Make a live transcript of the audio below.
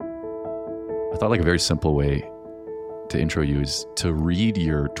thought like a very simple way to intro you is to read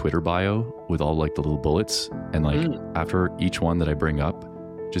your Twitter bio with all like the little bullets, and like after each one that I bring up,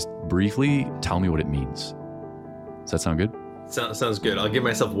 just briefly tell me what it means. Does that sound good? Sounds good. I'll give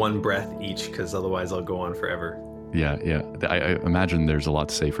myself one breath each, because otherwise I'll go on forever. Yeah. I imagine there's a lot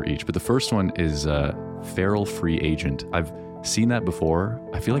to say for each, but the first one is feral free agent. I've seen that before.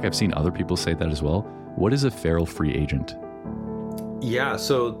 I feel like I've seen other people say that as well. What is a feral free agent? Yeah,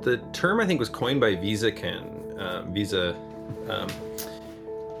 so the term I think was coined by Visa,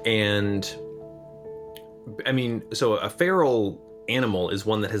 and I mean, so a feral animal is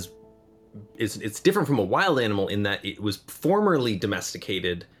one that it's different from a wild animal in that it was formerly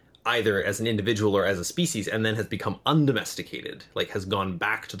domesticated either as an individual or as a species, and then has become undomesticated, like has gone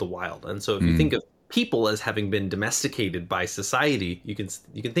back to the wild. And so if you think of people as having been domesticated by society, you can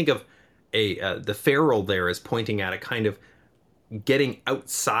think of the feral there as pointing at a kind of getting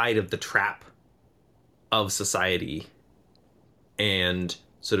outside of the trap of society and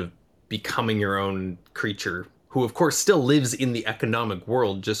sort of becoming your own creature, who of course still lives in the economic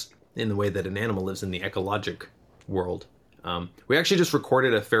world, just in the way that an animal lives in the ecologic world. We actually just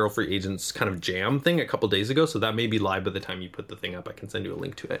recorded a Feral Free Agents kind of jam thing a couple days ago, so that may be live by the time you put the thing up. I can send you a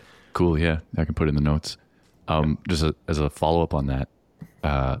link to it. Cool, yeah. I can put it in the notes. Just as a follow-up on that,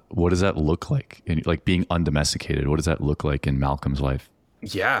 what does that look like? Like being undomesticated, what does that look like in Malcolm's life?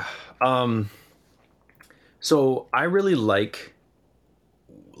 Yeah. So I really like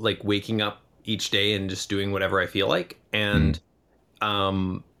waking up each day and just doing whatever I feel like. And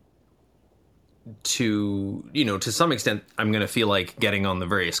to some extent, I'm going to feel like getting on the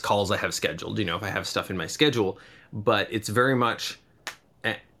various calls I have scheduled, if I have stuff in my schedule, but it's very much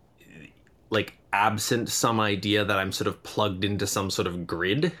like absent some idea that I'm sort of plugged into some sort of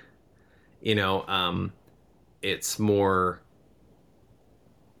grid, it's more,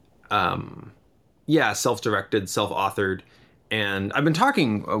 self-directed, self-authored. And I've been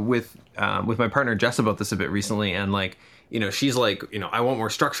talking with my partner Jess about this a bit recently, and she's like, I want more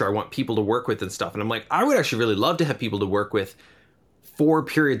structure. I want people to work with and stuff. And I'm like, I would actually really love to have people to work with for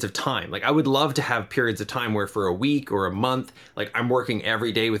periods of time. Like I would love to have periods of time where for a week or a month, like I'm working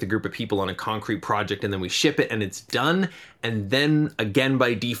every day with a group of people on a concrete project, and then we ship it and it's done. And then again,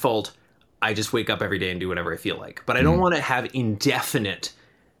 by default, I just wake up every day and do whatever I feel like. But I don't want to have indefinite,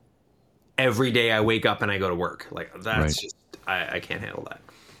 every day I wake up and I go to work. Like that's just, I can't handle that.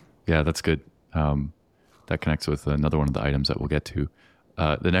 Yeah, that's good. That connects with another one of the items that we'll get to.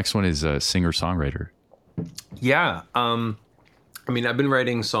 The next one is a singer-songwriter. Yeah. I mean, I've been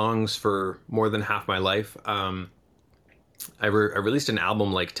writing songs for more than half my life. I released an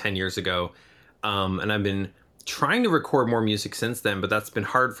album like 10 years ago, and I've been trying to record more music since then, but that's been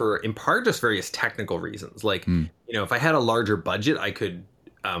hard for, in part, just various technical reasons. Like, if I had a larger budget, I could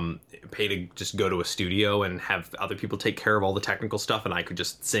pay to just go to a studio and have other people take care of all the technical stuff, and I could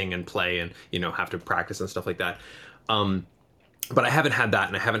just sing and play and, have to practice and stuff like that. But I haven't had that,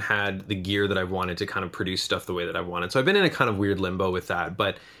 and I haven't had the gear that I've wanted to kind of produce stuff the way that I wanted. So I've been in a kind of weird limbo with that.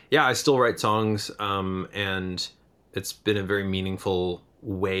 But yeah, I still write songs, and it's been a very meaningful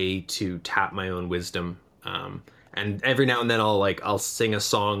way to tap my own wisdom. And every now and then I'll sing a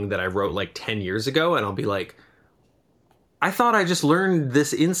song that I wrote like 10 years ago, and I'll be like, I thought I just learned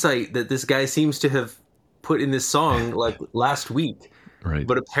this insight that this guy seems to have put in this song like last week. Right.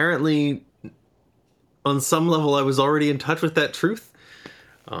 But apparently on some level I was already in touch with that truth.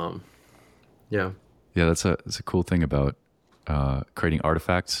 Yeah, that's a cool thing about creating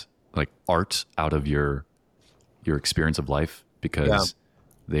artifacts, like art, out of your experience of life, because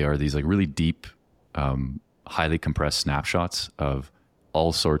they are these like really deep, highly compressed snapshots of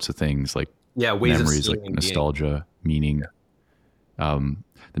all sorts of things, like ways memories, of like nostalgia, meaning. The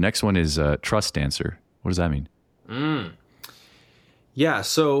next one is trust dancer. What does that mean? Yeah,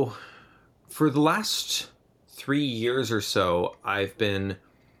 so for the last 3 years or so, I've been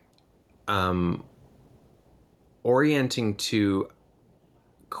orienting to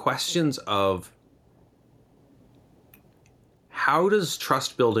questions of how does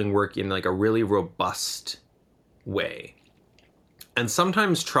trust building work in like a really robust way. And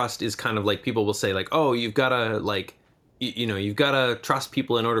sometimes trust is kind of like, people will say like, oh, you've got to like, you've got to trust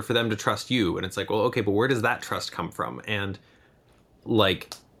people in order for them to trust you. And it's like, well, okay, but where does that trust come from? And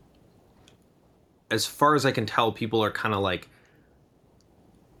like, as far as I can tell, people are kind of like,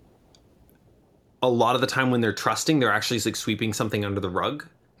 a lot of the time when they're trusting, they're actually like sweeping something under the rug.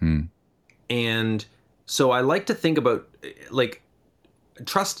 And so I like to think about like,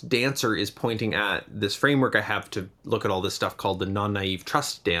 Trust Dancer is pointing at this framework I have to look at all this stuff called the non-naive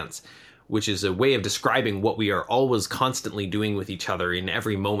trust dance, which is a way of describing what we are always constantly doing with each other in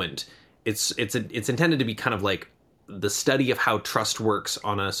every moment it's intended to be kind of like the study of how trust works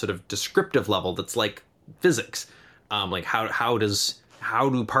on a sort of descriptive level that's like physics. Like how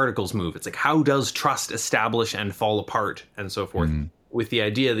do particles move? It's like, how does trust establish and fall apart and so forth, with the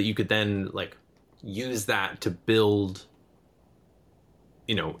idea that you could then like use that to build,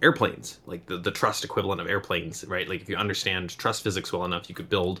 airplanes, like the trust equivalent of airplanes, right? Like if you understand trust physics well enough, you could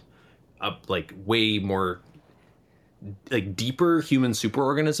build up like way more like deeper human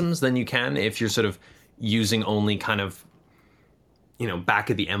superorganisms than you can if you're sort of using only kind of, back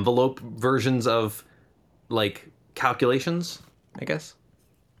of the envelope versions of like calculations, I guess.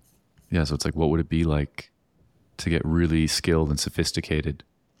 Yeah. So it's like, what would it be like to get really skilled and sophisticated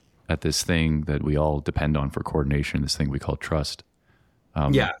at this thing that we all depend on for coordination, this thing we call trust?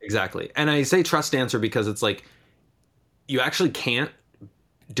 Yeah, exactly. And I say trust answer because it's like, you actually can't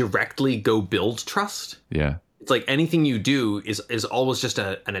directly go build trust. Yeah. It's like anything you do is always just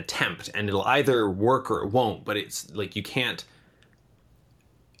an attempt, and it'll either work or it won't, but it's like, you can't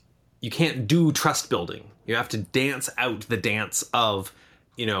do trust building. You have to dance out the dance of,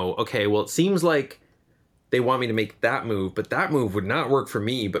 okay, well, it seems like they want me to make that move, but that move would not work for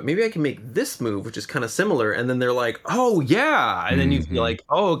me, but maybe I can make this move, which is kind of similar. And then they're like, oh yeah. And then you feel like,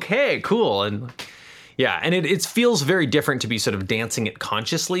 oh, okay, cool. And yeah. And it feels very different to be sort of dancing it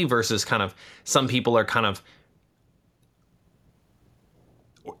consciously versus kind of, some people are kind of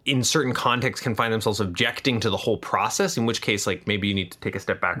in certain contexts can find themselves objecting to the whole process, in which case, like, maybe you need to take a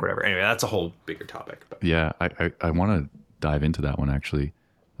step back or whatever. Anyway, that's a whole bigger topic. But. Yeah. I want to dive into that one actually.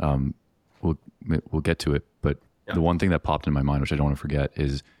 We'll get to it, but the one thing that popped in my mind, which I don't want to forget,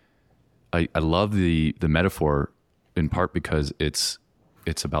 is I love the metaphor, in part because it's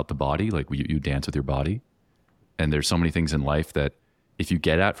about the body. Like you dance with your body, and there's so many things in life that if you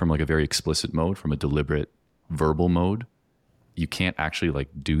get at from like a very explicit mode, from a deliberate verbal mode, you can't actually like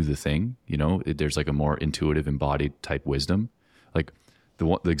do the thing. There's like a more intuitive, embodied type wisdom. Like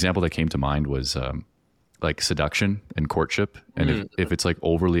the example that came to mind was like seduction and courtship. And if it's like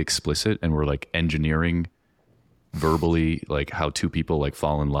overly explicit and we're like engineering verbally, like how two people like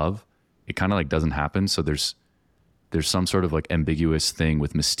fall in love, it kind of like doesn't happen. So there's some sort of like ambiguous thing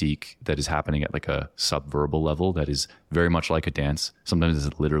with mystique that is happening at like a subverbal level that is very much like a dance. Sometimes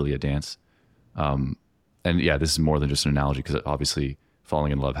it's literally a dance. And yeah, this is more than just an analogy, because obviously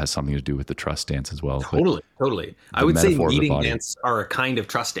falling in love has something to do with the trust dance as well. Totally. I would say mating dance are a kind of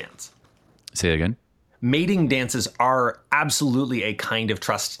trust dance. Say it again. Mating dances are absolutely a kind of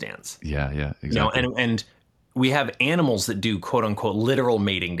trust dance. Yeah, exactly. And we have animals that do quote unquote literal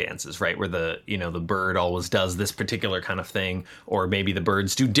mating dances, right? Where the bird always does this particular kind of thing, or maybe the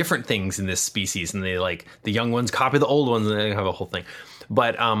birds do different things in this species, and they like the young ones copy the old ones, and they have a whole thing.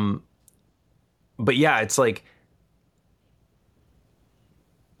 But yeah, it's like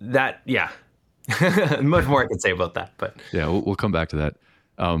that. Yeah, much more I could say about that, but yeah, we'll come back to that.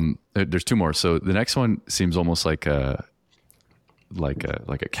 There's two more. So the next one seems almost like a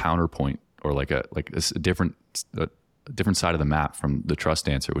counterpoint, or like a different side of the map from the trust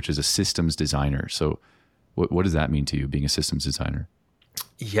answer, which is a systems designer. So what does that mean to you, being a systems designer?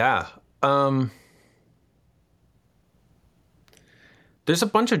 Yeah. There's a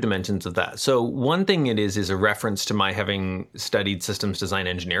bunch of dimensions of that. So one thing it is a reference to my having studied systems design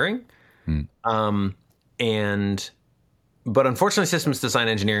engineering. But unfortunately, systems design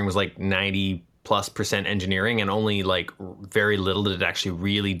engineering was like 90+% engineering, and only like very little did it actually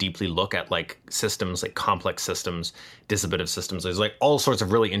really deeply look at like systems, like complex systems, distributive systems. There's like all sorts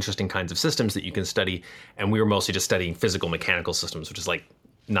of really interesting kinds of systems that you can study. And we were mostly just studying physical mechanical systems, which is like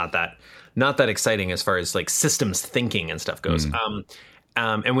not that exciting as far as like systems thinking and stuff goes.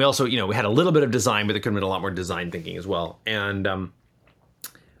 And we also, we had a little bit of design, but there could have been a lot more design thinking as well. And,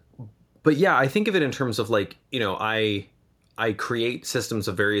 but yeah, I think of it in terms of like, I create systems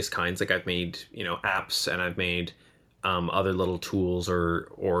of various kinds. Like I've made, apps, and I've made other little tools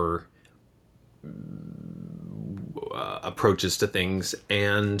or approaches to things.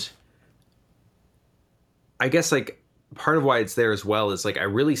 And I guess like part of why it's there as well is like I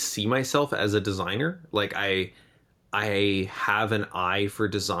really see myself as a designer. Like I have an eye for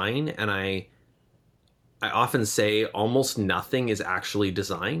design, and I often say almost nothing is actually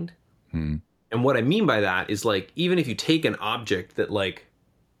designed. And what I mean by that is like, even if you take an object that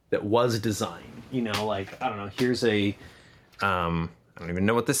was designed, like, I don't know, here's I don't even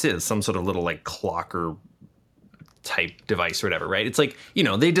know what this is, some sort of little like clocker type device or whatever, right? It's like,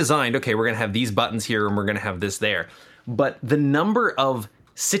 they designed, okay, we're going to have these buttons here and we're going to have this there. But the number of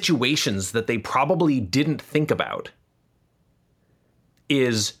situations that they probably didn't think about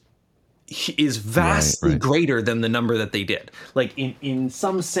is vastly greater than the number that they did. Like in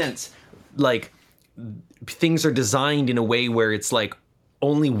some sense, like things are designed in a way where it's like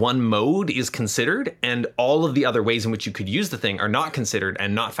only one mode is considered and all of the other ways in which you could use the thing are not considered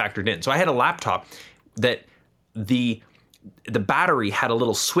and not factored in. So I had a laptop that the battery had a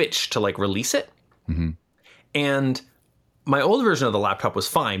little switch to like release it. Mm-hmm. And my old version of the laptop was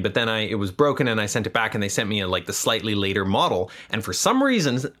fine, but then it was broken and I sent it back and they sent me the slightly later model. And for some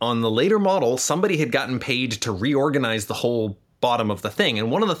reason on the later model, somebody had gotten paid to reorganize the whole bottom of the thing. And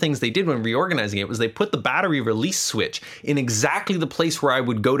one of the things they did when reorganizing it was they put the battery release switch in exactly the place where I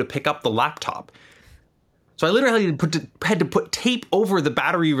would go to pick up the laptop. So I literally had to put tape over the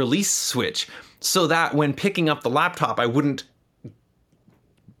battery release switch so that when picking up the laptop, I wouldn't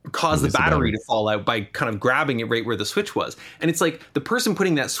cause the battery to fall out by kind of grabbing it right where the switch was. And it's like the person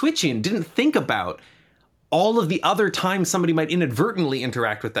putting that switch in didn't think about all of the other times somebody might inadvertently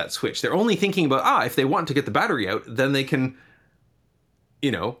interact with that switch. They're only thinking about, if they want to get the battery out, then they can,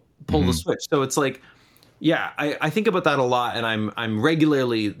 pull the switch. So it's like, yeah, I think about that a lot, and I'm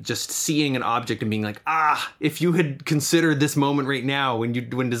regularly just seeing an object and being like, if you had considered this moment right now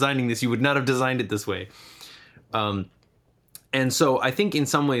when designing this, you would not have designed it this way. And so I think in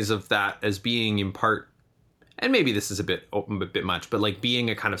some ways of that as being in part, and maybe this is a bit much, but like being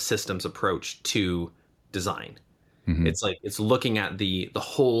a kind of systems approach to design. Mm-hmm. It's like, it's looking at the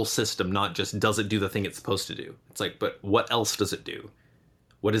whole system, not just does it do the thing it's supposed to do. It's like, but what else does it do?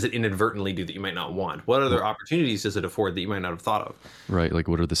 What does it inadvertently do that you might not want? What other opportunities does it afford that you might not have thought of? Right. Like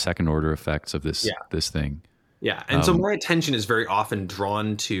what are the second order effects of this thing? Yeah. And so my attention is very often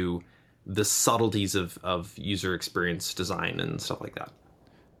drawn to the subtleties of user experience design and stuff like that.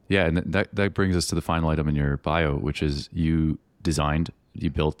 Yeah. And that brings us to the final item in your bio, which is you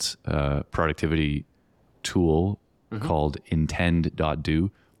built a productivity tool called intend.do.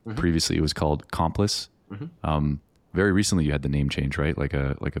 Mm-hmm. Previously it was called Complice. Mm-hmm. Very recently you had the name change, right? Like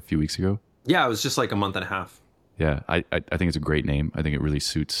a few weeks ago. Yeah. It was just like a month and a half. Yeah. I think it's a great name. I think it really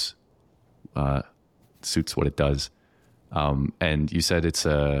suits what it does. And you said it's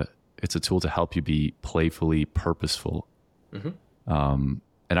a tool to help you be playfully purposeful. Mm-hmm.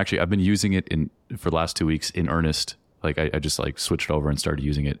 And actually I've been using it for the last 2 weeks in earnest. Like I just like switched over and started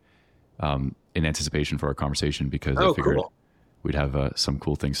using it, in anticipation for our conversation because I figured we'd have some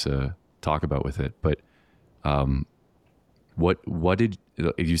cool things to talk about with it. But, what do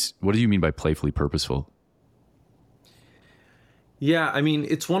you mean by playfully purposeful? Yeah. I mean,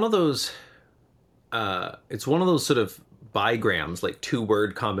 it's one of those sort of bigrams, like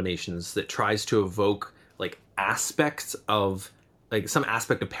 2-word combinations that tries to evoke like aspects of like some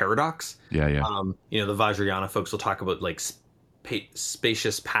aspect of paradox. Yeah. Yeah. The Vajrayana folks will talk about like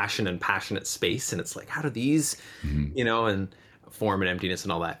spacious passion and passionate space. And it's like, how do these, and form and emptiness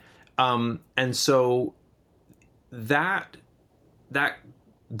and all that. And so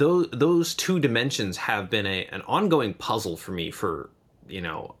those two dimensions have been an ongoing puzzle for me for,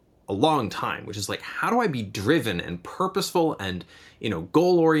 a long time, which is like, how do I be driven and purposeful and,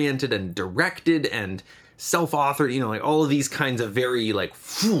 goal-oriented and directed and self-authored, like all of these kinds of very like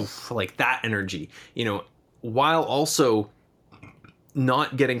that energy, while also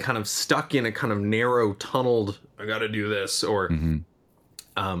not getting kind of stuck in a kind of narrow tunneled, I got to do this, or,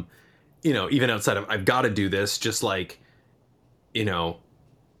 even outside of, I've got to do this, just like,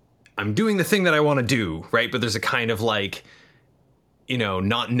 I'm doing the thing that I want to do. Right. But there's a kind of like,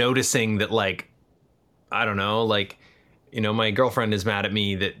 not noticing that, like, I don't know, like, my girlfriend is mad at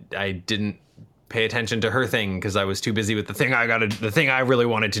me that I didn't pay attention to her thing because I was too busy with the thing I really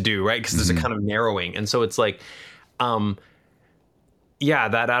wanted to do. Right. Because there's a kind of narrowing. And so it's like,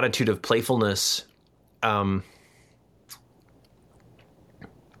 that attitude of playfulness,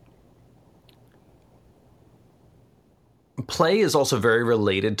 play is also very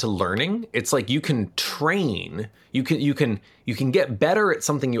related to learning. It's like you can train, you can get better at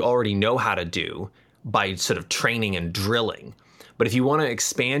something you already know how to do by sort of training and drilling. But if you want to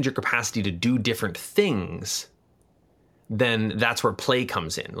expand your capacity to do different things, then that's where play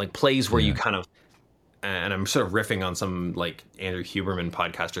comes in. Like plays where you kind of, and I'm sort of riffing on some like Andrew Huberman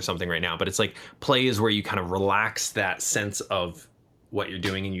podcast or something right now, but it's like play is where you kind of relax that sense of what you're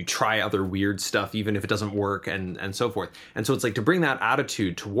doing and you try other weird stuff, even if it doesn't work and so forth. And so it's like to bring that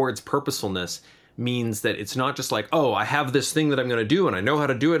attitude towards purposefulness means that it's not just like, oh, I have this thing that I'm going to do and I know how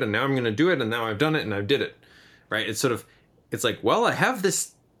to do it and now I'm going to do it and now I've done it and I did it. Right. It's sort of, it's like, well, I have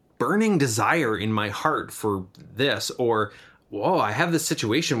this burning desire in my heart for this, or, whoa, I have this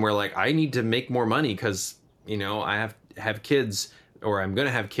situation where like I need to make more money because, I have kids, or I'm going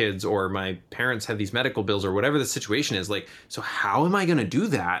to have kids, or my parents have these medical bills, or whatever the situation is. Like, so how am I going to do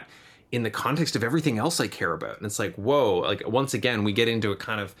that in the context of everything else I care about? And it's like, whoa, like once again, we get into a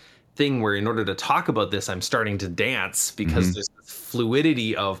kind of thing where in order to talk about this, I'm starting to dance because there's this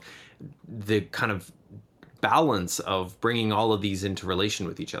fluidity of the kind of balance of bringing all of these into relation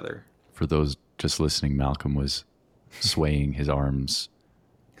with each other. For those just listening, Malcolm was swaying his arms,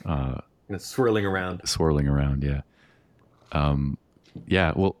 swirling around. Yeah.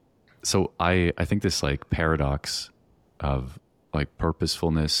 Yeah. Well, so I think this like paradox of like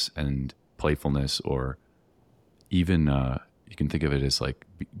purposefulness and playfulness, or even you can think of it as like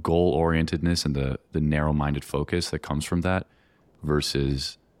goal orientedness and the narrow-minded focus that comes from that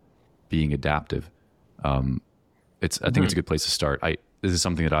versus being adaptive. I think it's a good place to start. This is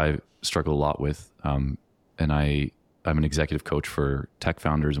something that I struggle a lot with. And I'm an executive coach for tech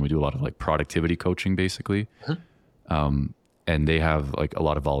founders, and we do a lot of like productivity coaching basically. And they have like a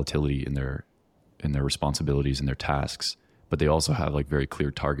lot of volatility in their responsibilities and their tasks, but they also have like very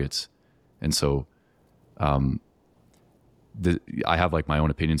clear targets. And so, I have like my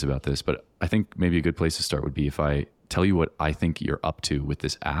own opinions about this, but I think maybe a good place to start would be if I tell you what I think you're up to with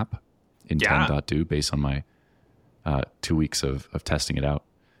this app, Intend.do, based on my 2 weeks of testing it out.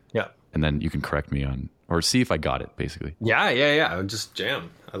 Yeah. And then you can correct me on, or see if I got it basically. Yeah. Just jam.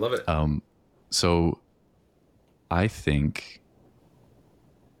 I love it. So I think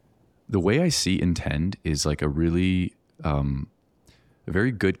the way I see Intend is like a really, a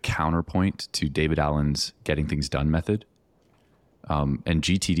very good counterpoint to David Allen's Getting Things Done method. And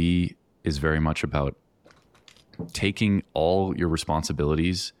GTD is very much about taking all your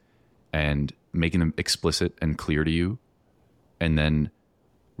responsibilities and making them explicit and clear to you, and then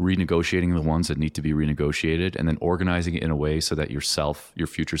renegotiating the ones that need to be renegotiated, and then organizing it in a way so that your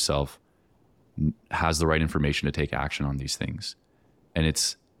future self has the right information to take action on these things. And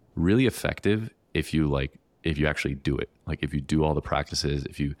it's really effective if you actually do it. Like if you do all the practices,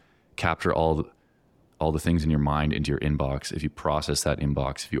 if you capture all the things in your mind into your inbox, if you process that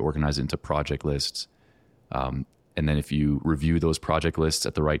inbox, if you organize it into project lists, and then if you review those project lists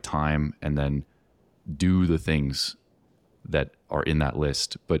at the right time and then do the things that are in that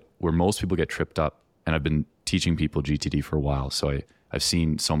list. But where most people get tripped up, and I've been teaching people GTD for a while, so I've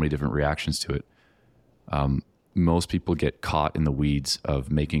seen so many different reactions to it. Most people get caught in the weeds of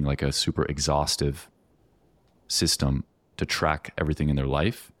making like a super exhaustive system to track everything in their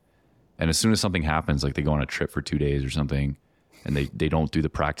life. And as soon as something happens, like they go on a trip for 2 days or something, and they don't do the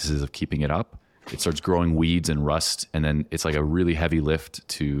practices of keeping it up, it starts growing weeds and rust. And then it's like a really heavy lift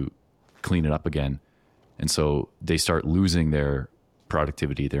to clean it up again. And so they start losing their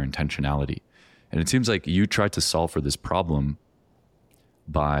productivity, their intentionality. And it seems like you tried to solve for this problem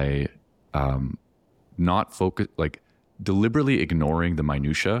by not focus, like deliberately ignoring the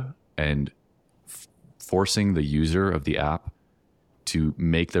minutia and forcing the user of the app to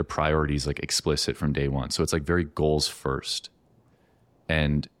make their priorities like explicit from day one. So it's like very goals first.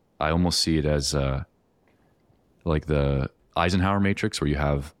 And I almost see it as like the Eisenhower matrix, where you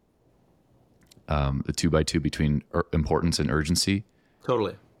have the 2x2 between importance and urgency.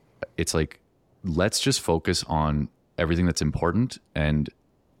 Totally. It's like, let's just focus on everything that's important, and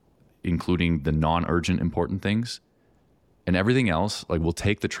including the non-urgent important things, and everything else, like we'll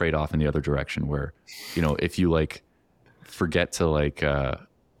take the trade-off in the other direction, where, you know, if you like forget to like, I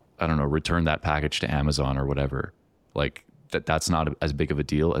don't know, return that package to Amazon or whatever, like that's not as big of a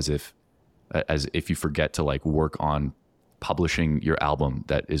deal as if you forget to like work on publishing your album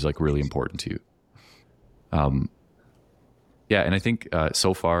that is like really important to you. Yeah. And I think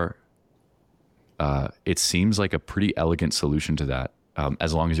so far it seems like a pretty elegant solution to that,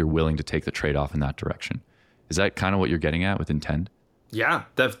 as long as you're willing to take the trade-off in that direction. Is that kind of what you're getting at with Intend? Yeah,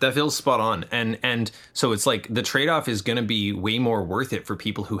 that feels spot on. And so it's like the trade-off is going to be way more worth it for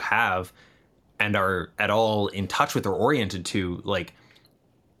people who have and are at all in touch with or oriented to like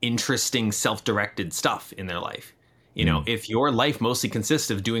interesting self-directed stuff in their life. You know, if your life mostly consists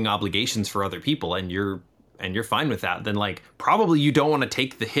of doing obligations for other people and you're fine with that, then like probably you don't want to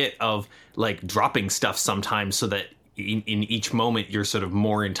take the hit of like dropping stuff sometimes, so that in each moment you're sort of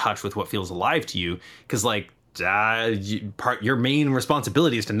more in touch with what feels alive to you. Because like your main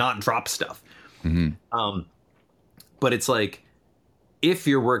responsibility is to not drop stuff. But it's like, if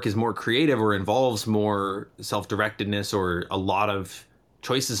your work is more creative or involves more self-directedness or a lot of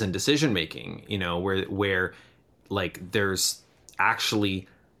choices and decision making, you know, where like there's actually,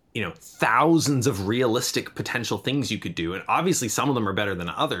 you know, thousands of realistic potential things you could do, and obviously some of them are better than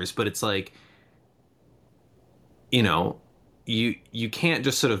others, but it's like, you know, you can't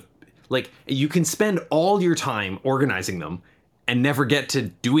just sort of like, you can spend all your time organizing them and never get to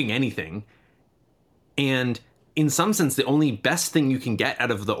doing anything. And in some sense, the only best thing you can get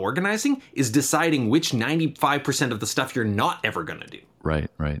out of the organizing is deciding which 95% of the stuff you're not ever going to do. Right.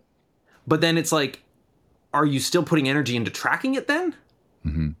 But then it's like, are you still putting energy into tracking it then?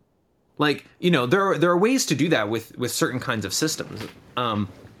 Mm-hmm. Like, there are ways to do that with certain kinds of systems.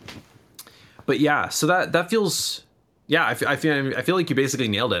 But yeah, so that feels, yeah, I feel like you basically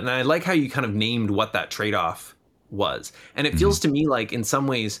nailed it. And I like how you kind of named what that trade-off was. And it feels to me like in some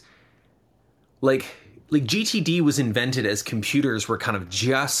ways, like GTD was invented as computers were kind of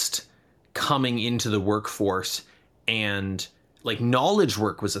just coming into the workforce, and like knowledge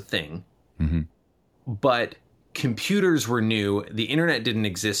work was a thing, but computers were new. The internet didn't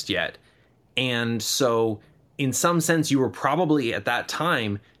exist yet. And so in some sense, you were probably at that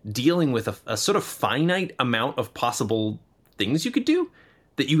time dealing with a sort of finite amount of possible things you could do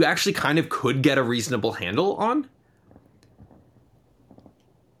that you actually kind of could get a reasonable handle on.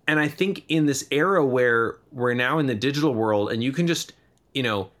 And I think in this era where we're now in the digital world and you can just,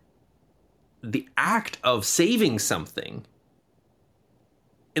 the act of saving something,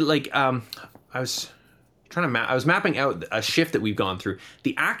 I was mapping out a shift that we've gone through.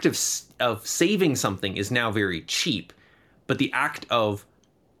 The act of saving something is now very cheap, but the act of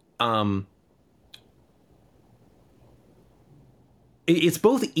it's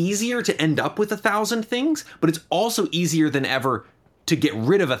both easier to end up with 1,000 things, but it's also easier than ever to get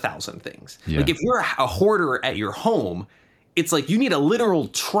rid of 1,000 things. Yeah. Like if you're a hoarder at your home, it's like you need a literal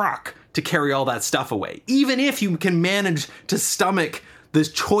truck to carry all that stuff away. Even if you can manage to stomach the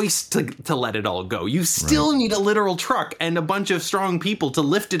choice to let it all go, you still need a literal truck and a bunch of strong people to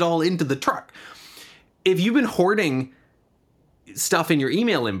lift it all into the truck. If you've been hoarding stuff in your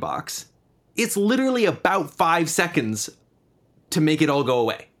email inbox, it's literally about 5 seconds to make it all go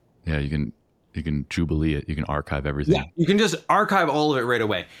away. Yeah, you can Jubilee it. You can archive everything. Yeah, you can just archive all of it right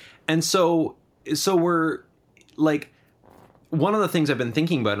away. And so we're like, one of the things I've been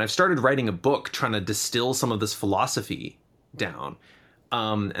thinking about, and I've started writing a book trying to distill some of this philosophy down.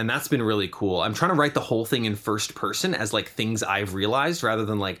 And that's been really cool. I'm trying to write the whole thing in first person as like things I've realized rather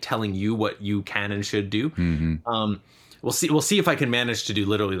than like telling you what you can and should do. Mm-hmm. We'll see if I can manage to do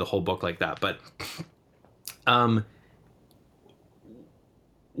literally the whole book like that. But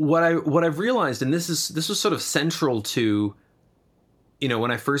what I've realized, and this was sort of central to,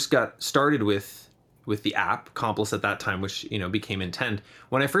 when I first got started with the app Accomplice at that time, which, became Intent.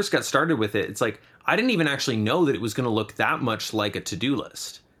 When I first got started with it, it's like, I didn't even actually know that it was going to look that much like a to-do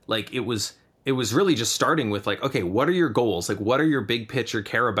list. Like it was really just starting with like, okay, what are your goals? Like, what are your big picture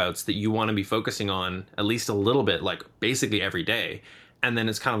careabouts that you want to be focusing on at least a little bit, like basically every day? And then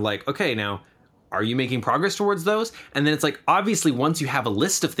it's kind of like, okay, now are you making progress towards those? And then it's like, obviously, once you have a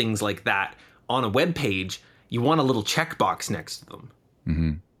list of things like that on a web page, you want a little checkbox next to them.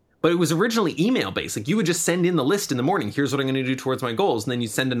 Mm-hmm. But it was originally email based. Like you would just send in the list in the morning. Here's what I'm going to do towards my goals. And then you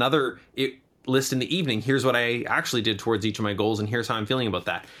send another list in the evening. Here's what I actually did towards each of my goals. And here's how I'm feeling about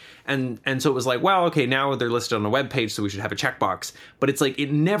that. And so it was like, well, okay, now they're listed on a web page, so we should have a checkbox. But it's like,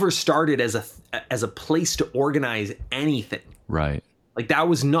 it never started as a place to organize anything. Right. Like that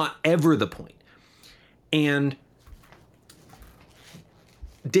was not ever the point. And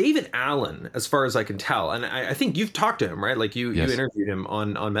David Allen, as far as I can tell, and I think you've talked to him, right? Like you interviewed him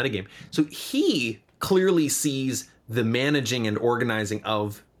on Metagame. So he clearly sees the managing and organizing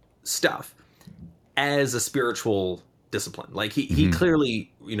of stuff as a spiritual discipline. Like he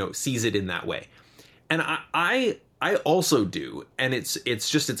clearly, sees it in that way. And I also do. And it's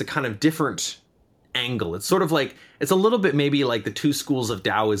a kind of different angle. It's sort of like, it's a little bit maybe like the two schools of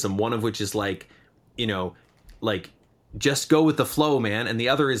Taoism, one of which is like, like just go with the flow, man. And the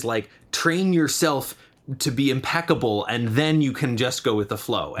other is like train yourself to be impeccable and then you can just go with the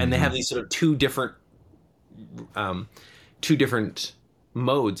flow. And they have these sort of two different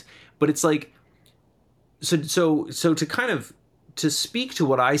modes. But it's like, so to kind of, to speak to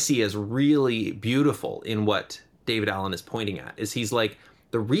what I see as really beautiful in what David Allen is pointing at is he's like,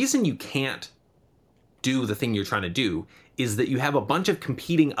 the reason you can't do the thing you're trying to do is that you have a bunch of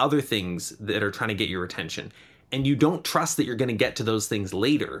competing other things that are trying to get your attention. And you don't trust that you're going to get to those things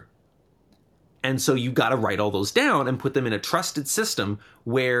later. And so you got to write all those down and put them in a trusted system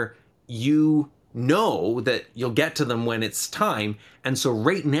where you know that you'll get to them when it's time. And so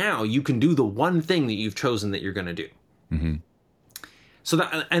right now you can do the one thing that you've chosen that you're going to do. Mm-hmm. So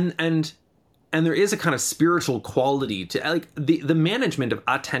that, and there is a kind of spiritual quality to like the management of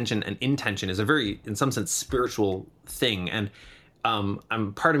attention and intention is a very, in some sense, spiritual thing. And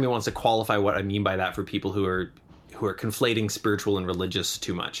part of me wants to qualify what I mean by that for people who are conflating spiritual and religious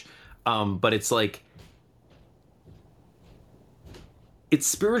too much. But it's like, it's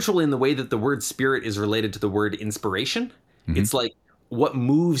spiritual in the way that the word spirit is related to the word inspiration. Mm-hmm. It's like what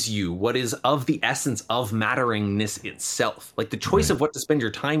moves you, what is of the essence of matteringness itself. Like the choice of what to spend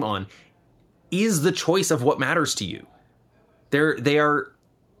your time on is the choice of what matters to you. They're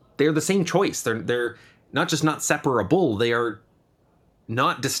the same choice. They're not just not separable, they are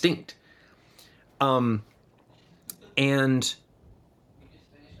not distinct. And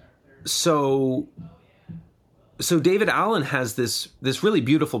so David Allen has this really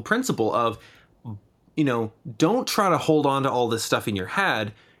beautiful principle of, don't try to hold on to all this stuff in your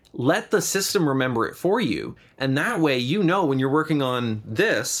head. Let the system remember it for you. And that way, when you're working on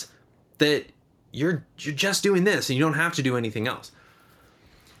this, that you're just doing this and you don't have to do anything else.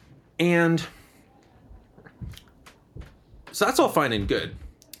 And so that's all fine and good.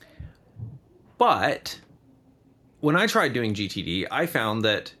 But when I tried doing GTD, I found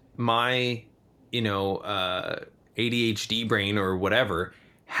that my, ADHD brain or whatever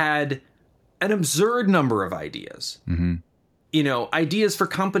had an absurd number of ideas. Mm-hmm. Ideas for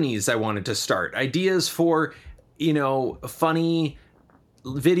companies I wanted to start, ideas for, funny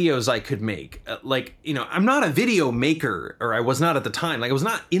videos I could make. I'm not a video maker, or I was not at the time. I was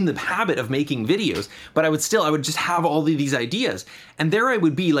not in the habit of making videos, but I would just have all of these ideas. And there I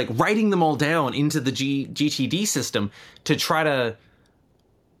would be writing them all down into the GTD system to try to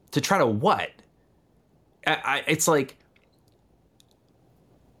what? It's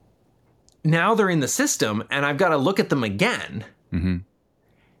now they're in the system and I've got to look at them again. Mm-hmm.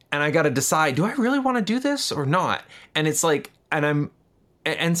 And I got to decide, do I really want to do this or not? And it's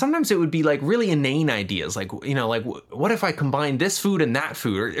and sometimes it would be really inane ideas, what if I combine this food and that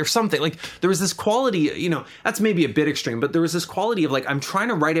food or something. There was this quality, that's maybe a bit extreme, but there was this quality of I'm trying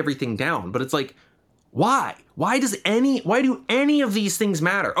to write everything down, but it's why? Why do any of these things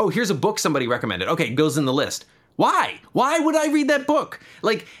matter? Oh, here's a book somebody recommended. Okay, it goes in the list. Why? Why would I read that book?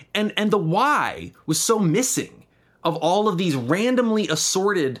 And the why was so missing of all of these randomly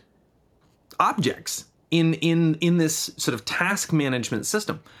assorted objects in this sort of task management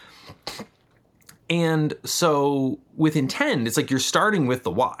system. And so with Intend, it's you're starting with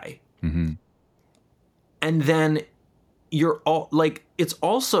the why. Mm-hmm. And then you're all it's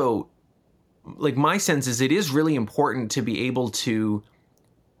also my sense is it is really important to be able to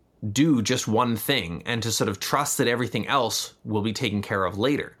do just one thing and to sort of trust that everything else will be taken care of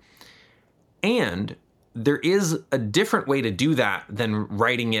later. And there is a different way to do that than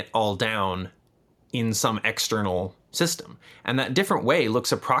writing it all down in some external system. And that different way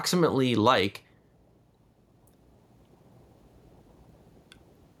looks approximately like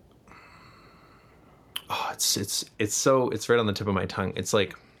it's right on the tip of my tongue. It's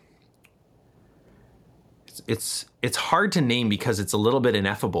hard to name because it's a little bit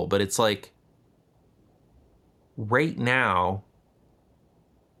ineffable, but it's right now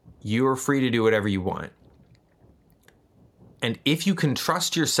you're free to do whatever you want. And if you can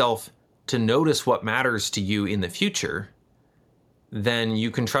trust yourself to notice what matters to you in the future, then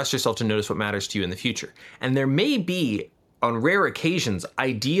you can trust yourself to notice what matters to you in the future. And there may be, on rare occasions,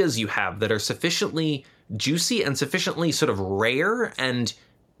 ideas you have that are sufficiently juicy and sufficiently sort of rare and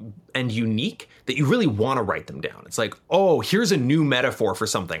unique that you really want to write them down. It's here's a new metaphor for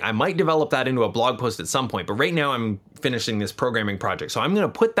something. I might develop that into a blog post at some point, but right now I'm finishing this programming project. So I'm going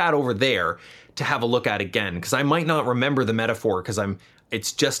to put that over there to have a look at again, because I might not remember the metaphor because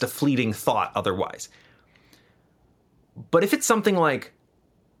it's just a fleeting thought otherwise. But if it's something I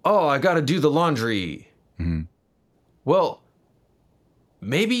got to do the laundry. Mm-hmm. Well,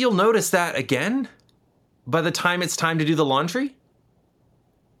 maybe you'll notice that again by the time it's time to do the laundry.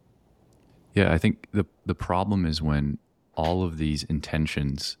 Yeah, I think the problem is when all of these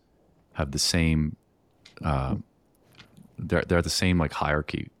intentions have the same, they're the same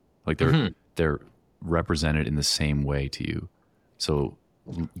hierarchy, they're represented in the same way to you. So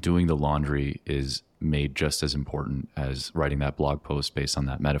doing the laundry is made just as important as writing that blog post based on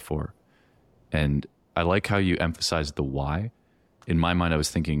that metaphor. And I like how you emphasized the why. In my mind, I was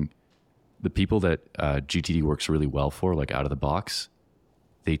thinking the people that GTD works really well for, out of the box,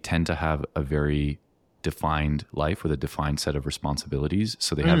 they tend to have a very defined life with a defined set of responsibilities.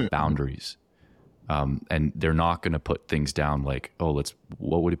 So they have boundaries. And they're not going to put things down what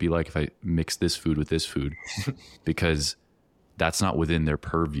would it be like if I mix this food with this food? Because that's not within their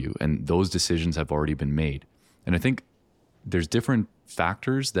purview. And those decisions have already been made. And I think there's different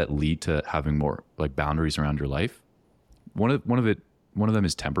factors that lead to having more boundaries around your life. One of them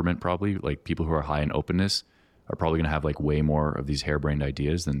is temperament, probably. People who are high in openness are probably going to have way more of these harebrained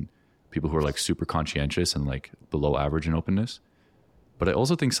ideas than people who are super conscientious and below average in openness. But I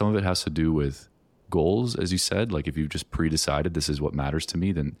also think some of it has to do with goals, as you said. If you've just pre-decided this is what matters to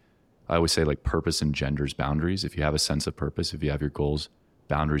me, then I always say purpose engenders boundaries. If you have a sense of purpose, if you have your goals,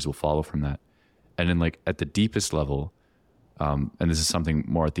 boundaries will follow from that. And then at the deepest level, and this is something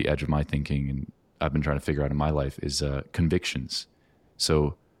more at the edge of my thinking, and I've been trying to figure out in my life, is convictions.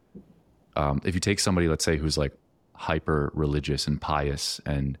 So if you take somebody, let's say, who's like hyper religious and pious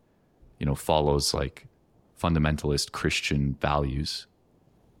and, you know, follows like fundamentalist Christian values,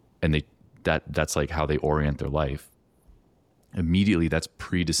 and that's like how they orient their life, immediately that's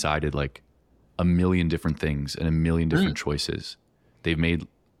pre-decided like a million different things and a million different choices. They've made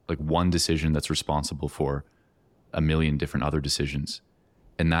like one decision that's responsible for a million different other decisions.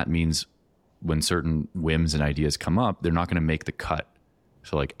 And that means when certain whims and ideas come up, they're not going to make the cut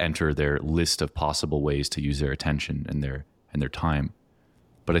to like enter their list of possible ways to use their attention and their time.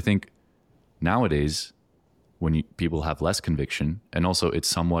 But I think nowadays, when people have less conviction, and also it's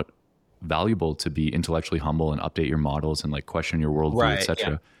somewhat valuable to be intellectually humble and update your models and like question your worldview, etc.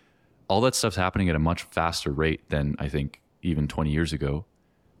 Yeah. All that stuff's happening at a much faster rate than I think even 20 years ago.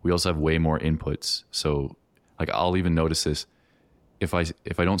 We also have way more inputs. So like I'll even notice this. If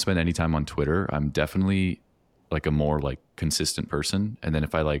I don't spend any time on Twitter, I'm definitely like a more like consistent person. And then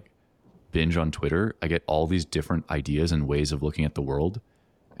if I like binge on Twitter, I get all these different ideas and ways of looking at the world.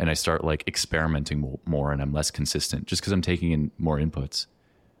 And I start like experimenting more, and I'm less consistent just because I'm taking in more inputs.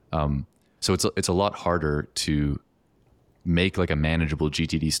 So it's a lot harder to make like a manageable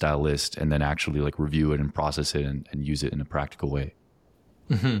GTD style list and then actually like review it and process it and use it in a practical way.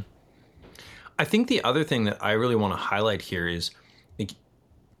 Mm-hmm. I think the other thing that I really want to highlight here is,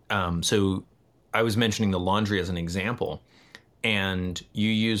 so I was mentioning the laundry as an example, and you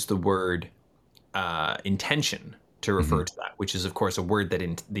use the word intention to refer to that, which is, of course, a word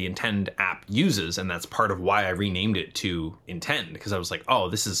that the Intend app uses. And that's part of why I renamed it to Intend, because I was like, oh,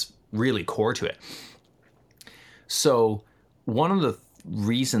 this is really core to it. So one of the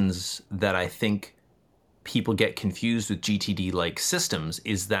reasons that I think people get confused with GTD-like systems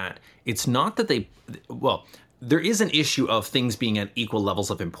is that it's not that there is an issue of things being at equal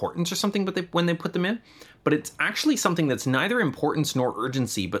levels of importance or something, but when they put them in, but it's actually something that's neither importance nor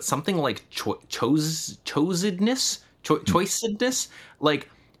urgency, but something like choisedness. Like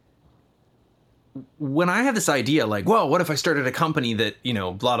when I have this idea, like, well, what if I started a company that, you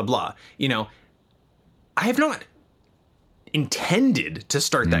know, blah, blah, blah, you know, I have not intended to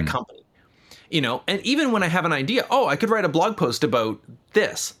start that company, you know, and even when I have an idea, oh, I could write a blog post about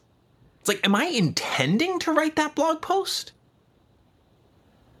this. It's like, am I intending to write that blog post?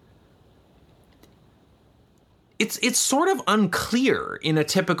 It's sort of unclear in a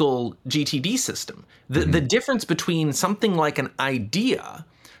typical GTD system. The difference between something like an idea,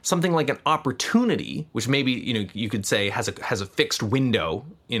 something like an opportunity, which maybe, you know, you could say has a fixed window,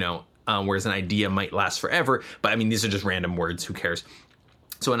 you know, whereas an idea might last forever. But I mean, these are just random words. Who cares?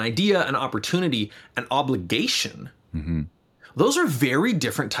 So an idea, an opportunity, an obligation. Mm-hmm. Those are very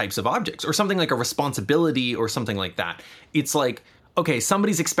different types of objects, or something like a responsibility or something like that. It's like, okay,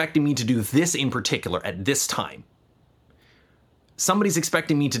 somebody's expecting me to do this in particular at this time. Somebody's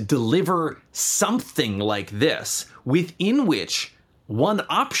expecting me to deliver something like this, within which one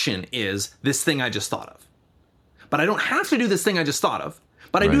option is this thing I just thought of. But I don't have to do this thing I just thought of.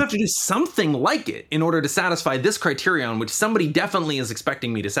 But I do have to do something like it in order to satisfy this criterion, which somebody definitely is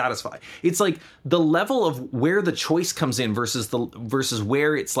expecting me to satisfy. It's like the level of where the choice comes in versus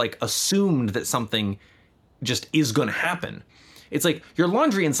where it's like assumed that something just is going to happen. It's like your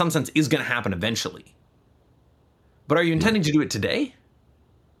laundry in some sense is going to happen eventually. But are you intending to do it today?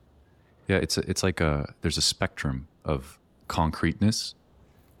 Yeah, it's like there's a spectrum of concreteness,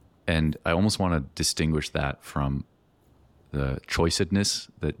 and I almost want to distinguish that from the choicedness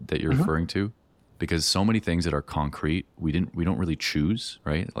that you're referring to, because so many things that are concrete we don't really choose,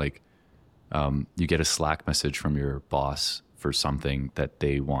 right? Like you get a Slack message from your boss for something that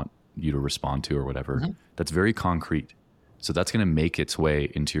they want you to respond to or whatever. That's very concrete, so that's going to make its way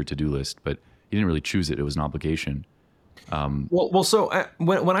into your to-do list, but you didn't really choose it. It was an obligation. So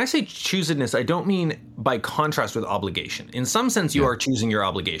when I say choosedness, I don't mean by contrast with obligation. In some sense, you are choosing your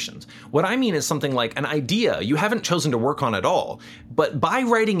obligations. What I mean is something like an idea you haven't chosen to work on at all, but by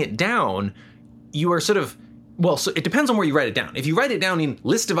writing it down, you are sort of, so it depends on where you write it down. If you write it down in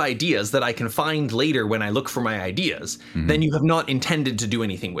list of ideas that I can find later when I look for my ideas, then you have not intended to do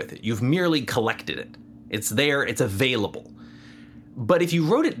anything with it. You've merely collected it. It's there, it's available. But if you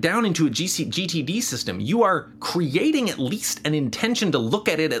wrote it down into a GTD system, you are creating at least an intention to look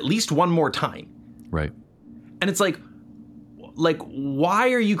at it at least one more time. Right. And it's like,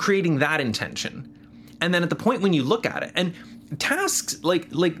 why are you creating that intention? And then at the point when you look at it, and tasks like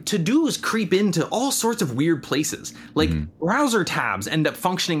to-dos creep into all sorts of weird places. Like browser tabs end up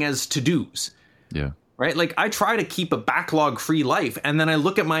functioning as to-dos. Yeah. right? Like I try to keep a backlog free life, and then I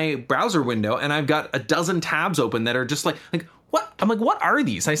look at my browser window and I've got a dozen tabs open that are just like what? I'm like, what are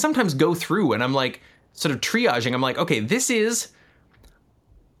these? I sometimes go through and I'm like sort of triaging. I'm like, okay, this is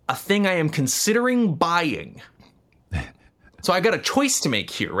a thing I am considering buying. So I got a choice to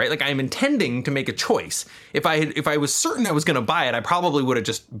make here, right? Like I am intending to make a choice. If I was certain I was going to buy it, I probably would have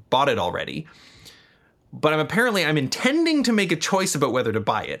just bought it already. But I'm intending to make a choice about whether to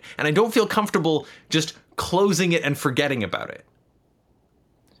buy it, and I don't feel comfortable just closing it and forgetting about it.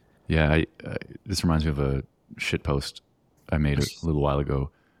 Yeah, this reminds me of a shit post I made a little while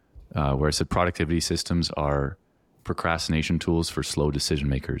ago, where I said productivity systems are procrastination tools for slow decision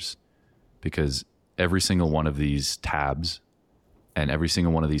makers, because every single one of these tabs and every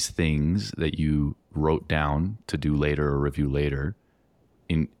single one of these things that you wrote down to do later or review later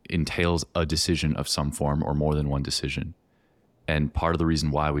entails a decision of some form or more than one decision. And part of the reason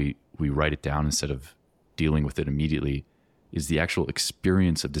why we write it down instead of dealing with it immediately is the actual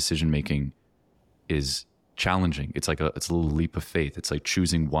experience of decision making is challenging. It's a little leap of faith. It's like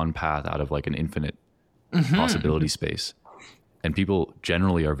choosing one path out of like an infinite possibility space. And people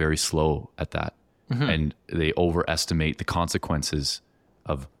generally are very slow at that. And they overestimate the consequences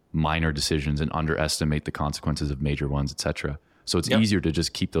of minor decisions and underestimate the consequences of major ones, etc. So it's easier to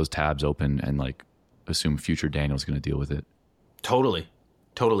just keep those tabs open and like assume future Daniel's going to deal with it. Totally.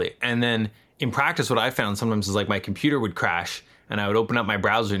 And then in practice, what I found sometimes is like my computer would crash and I would open up my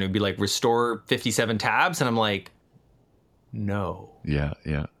browser and it would be like restore 57 tabs. And I'm like, no. Yeah.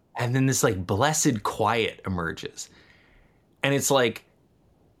 And then this like blessed quiet emerges. And it's like,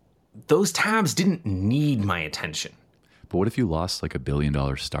 those tabs didn't need my attention. But what if you lost like $1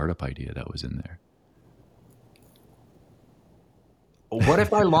 billion startup idea that was in there? What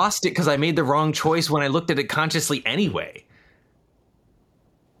if I lost it because I made the wrong choice when I looked at it consciously anyway?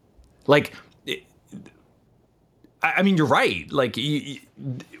 Like, I mean, you're right. Like,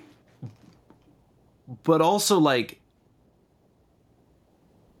 but also like,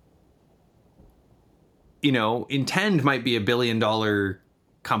 Intend might be $1 billion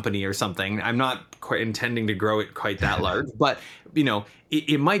company or something. I'm not quite intending to grow it quite that large, but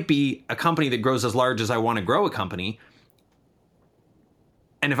it might be a company that grows as large as I want to grow a company.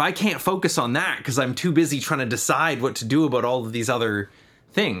 And if I can't focus on that because I'm too busy trying to decide what to do about all of these other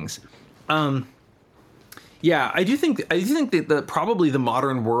things, I do think that probably the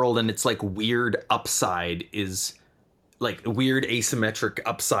modern world and its like weird upside is like weird asymmetric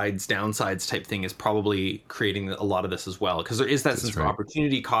upsides, downsides type thing is probably creating a lot of this as well. Because there is that sense of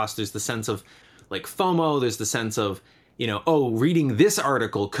opportunity cost. There's the sense of like FOMO. There's the sense of, reading this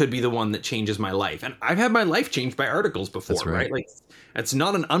article could be the one that changes my life. And I've had my life changed by articles before, right? Like it's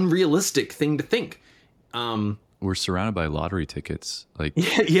not an unrealistic thing to think. We're surrounded by lottery tickets. Like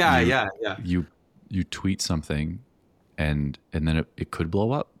you tweet something and then it could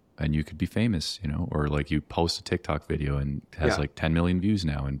blow up. And you could be famous, or like you post a TikTok video and it has like 10 million views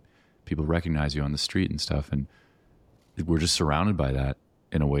now and people recognize you on the street and stuff. And we're just surrounded by that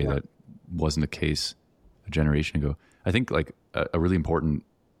in a way that wasn't the case a generation ago. I think like a really important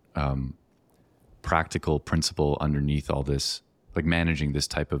practical principle underneath all this, like managing this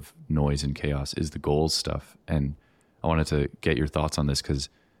type of noise and chaos, is the goals stuff. And I wanted to get your thoughts on this because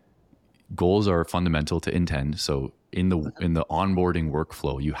goals are fundamental to Intend. So in the onboarding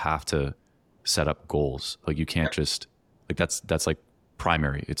workflow, you have to set up goals. Like you can't just like that's like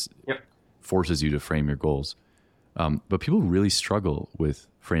primary. It's forces you to frame your goals. But people really struggle with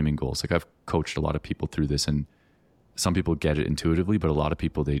framing goals. Like I've coached a lot of people through this, and some people get it intuitively, but a lot of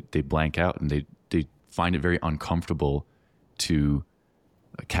people they blank out and they find it very uncomfortable to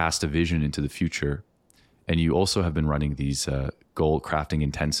cast a vision into the future. And you also have been running these goal crafting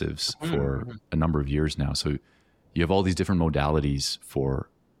intensives for a number of years now. So you have all these different modalities for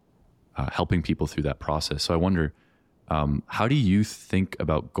helping people through that process. So I wonder, how do you think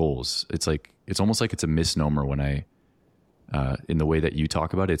about goals? It's almost like it's a misnomer when in the way that you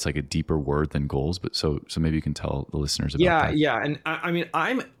talk about it. It's like a deeper word than goals. But so maybe you can tell the listeners about that. Yeah. And I mean,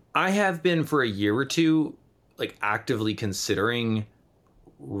 I have been for a year or two, like actively considering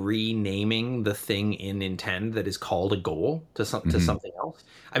renaming the thing in Intend that is called a goal to something else.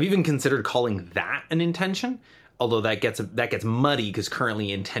 I've even considered calling that an intention, although that gets muddy because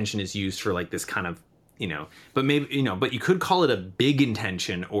currently intention is used for like this kind of, but maybe, but you could call it a big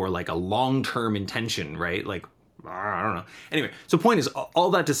intention or like a long-term intention, right? Like, I don't know. Anyway, so point is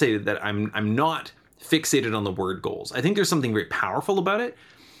all that to say that I'm not fixated on the word goals. I think there's something very powerful about it.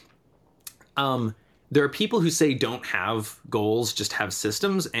 There are people who say don't have goals, just have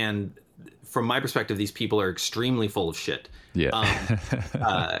systems. And from my perspective, these people are extremely full of shit.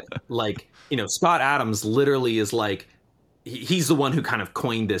 Yeah. Like, Scott Adams literally is like, he's the one who kind of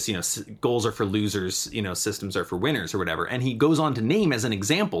coined this, goals are for losers, systems are for winners or whatever. And he goes on to name as an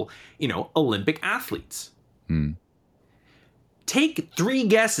example, Olympic athletes. Take 3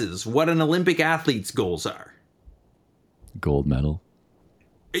 guesses what an Olympic athlete's goals are. Gold medal.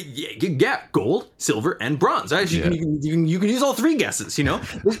 Yeah, gold, silver, and bronze. You can use all 3 guesses,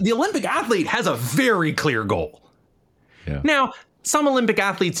 The Olympic athlete has a very clear goal. Yeah. Now, some Olympic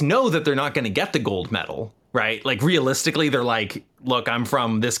athletes know that they're not going to get the gold medal, right? Like, realistically, they're like, look, I'm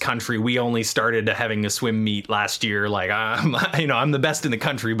from this country. We only started having a swim meet last year. Like, I'm the best in the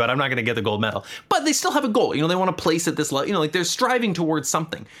country, but I'm not going to get the gold medal. But they still have a goal. They want to place at this level. Like, they're striving towards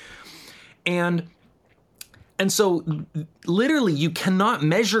something. And so literally you cannot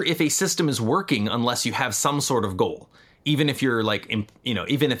measure if a system is working unless you have some sort of goal, even if you're like,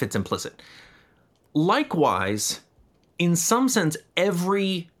 even if it's implicit. Likewise, in some sense,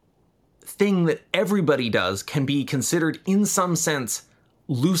 every thing that everybody does can be considered in some sense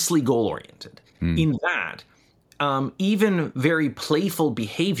loosely goal-oriented. In that, even very playful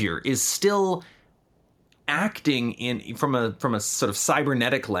behavior is still acting from a sort of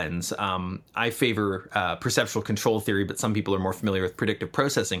cybernetic lens. I favor perceptual control theory, but some people are more familiar with predictive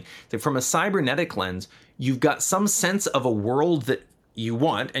processing. That from a cybernetic lens, you've got some sense of a world that you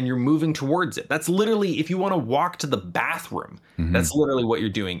want and you're moving towards it. That's literally, if you want to walk to the bathroom, that's literally what you're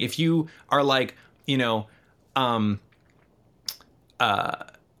doing. If you are like, if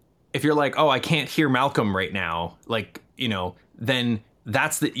you're like, oh, I can't hear Malcolm right now, like, then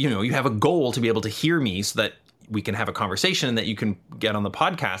that's you have a goal to be able to hear me so that we can have a conversation and that you can get on the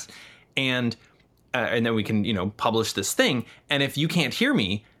podcast and then we can, publish this thing. And if you can't hear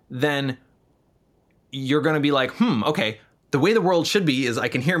me, then you're going to be like, okay, the way the world should be is I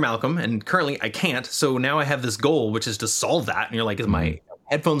can hear Malcolm and currently I can't. So now I have this goal, which is to solve that. And you're like, is my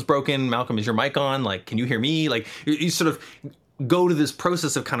headphones broken? Malcolm, is your mic on? Like, can you hear me? Like, you sort of go to this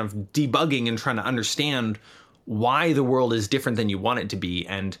process of kind of debugging and trying to understand why the world is different than you want it to be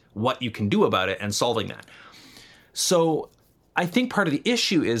and what you can do about it and solving that. So I think part of the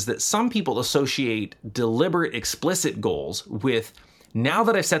issue is that some people associate deliberate, explicit goals with, now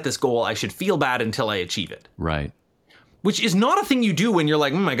that I've set this goal, I should feel bad until I achieve it. Right. Which is not a thing you do when you're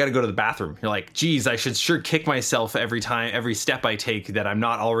like, I got to go to the bathroom. You're like, geez, I should sure kick myself every step I take that I'm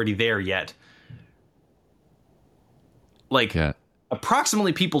not already there yet. Like,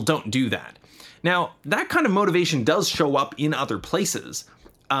 approximately people don't do that. Now, that kind of motivation does show up in other places,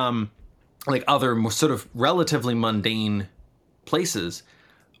 like other more sort of relatively mundane places.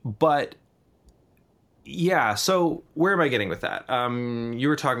 But yeah, so where am I getting with that? You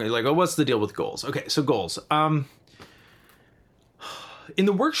were talking like, oh, what's the deal with goals? Okay, so goals. In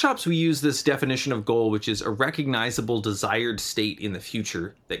the workshops, we use this definition of goal, which is a recognizable desired state in the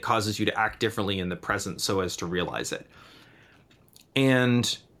future that causes you to act differently in the present so as to realize it.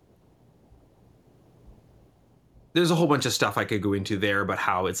 And there's a whole bunch of stuff I could go into there about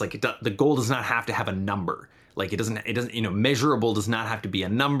how it's like the goal does not have to have a number. Like it doesn't, measurable does not have to be a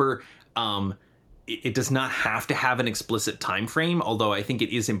number. It does not have to have an explicit time frame, although I think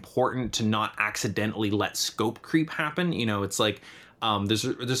it is important to not accidentally let scope creep happen. It's like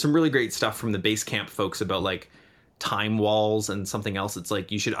there's some really great stuff from the Basecamp folks about like time walls and something else. It's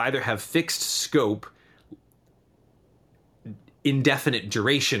like you should either have fixed scope, indefinite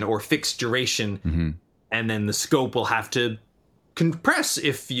duration, or fixed duration, and then the scope will have to compress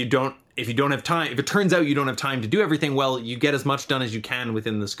if you don't have time. If it turns out you don't have time to do everything, well, you get as much done as you can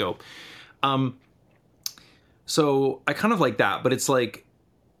within the scope. So I kind of like that, but it's like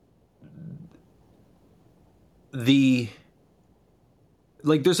there's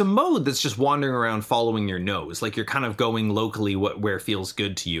a mode that's just wandering around following your nose. Like you're kind of going locally where feels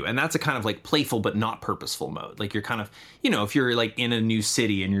good to you. And that's a kind of like playful but not purposeful mode. Like you're kind of, if you're like in a new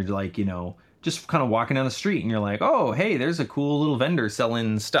city and you're like, just kind of walking down the street and you're like, oh, hey, there's a cool little vendor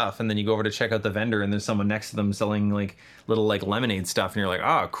selling stuff. And then you go over to check out the vendor and there's someone next to them selling like little like lemonade stuff. And you're like,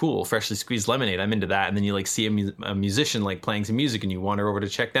 oh, cool, freshly squeezed lemonade. I'm into that. And then you like see a musician like playing some music and you wander over to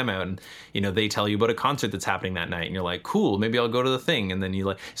check them out. And, they tell you about a concert that's happening that night. And you're like, cool, maybe I'll go to the thing. And then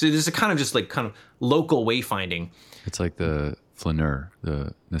you so there's a kind of just like kind of local wayfinding. It's like the flaneur,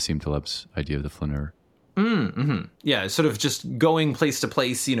 the Nassim Taleb's idea of the flaneur. Yeah, sort of just going place to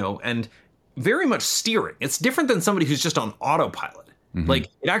place, and very much steering. It's different than somebody who's just on autopilot. Like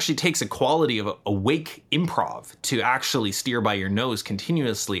it actually takes a quality of awake improv to actually steer by your nose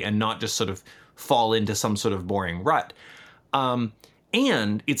continuously and not just sort of fall into some sort of boring rut.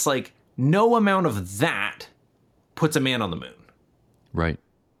 And it's like no amount of that puts a man on the moon. Right.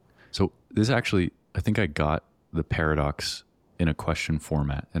 So this actually, I think I got the paradox in a question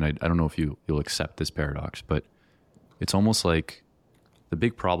format, and I don't know if you'll accept this paradox, but it's almost like the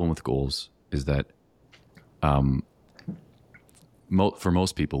big problem with goals is that for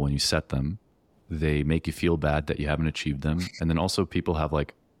most people, when you set them, they make you feel bad that you haven't achieved them. And then also people have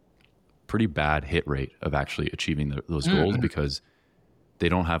like pretty bad hit rate of actually achieving those goals because they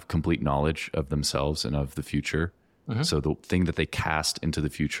don't have complete knowledge of themselves and of the future. So the thing that they cast into the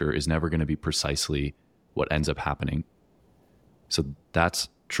future is never going to be precisely what ends up happening. So that's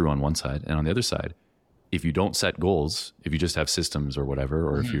true on one side. And on the other side, if you don't set goals, if you just have systems or whatever,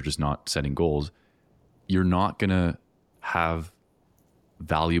 or if you're just not setting goals, you're not going to have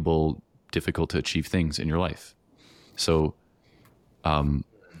valuable, difficult to achieve things in your life. So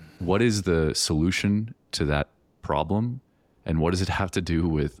what is the solution to that problem? And what does it have to do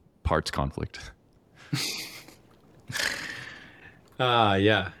with parts conflict?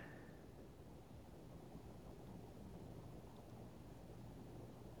 Yeah.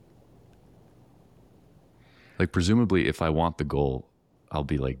 Like presumably if I want the goal, I'll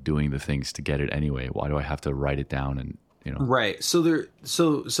be like doing the things to get it anyway. Why do I have to write it down and, Right. So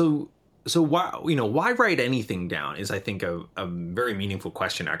why, why write anything down is, I think, a very meaningful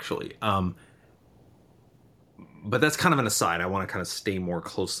question, actually. But that's kind of an aside. I want to kind of stay more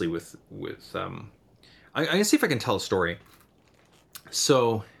closely with I can see if I can tell a story.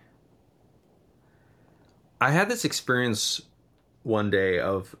 So I had this experience one day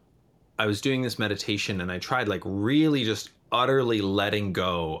of, I was doing this meditation and I tried like really just utterly letting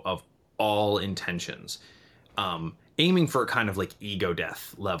go of all intentions, aiming for a kind of like ego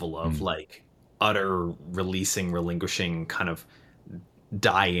death level of like utter releasing, relinquishing, kind of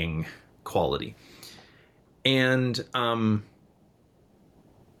dying quality. And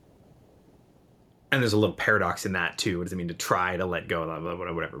there's a little paradox in that too. What does it mean to try to let go,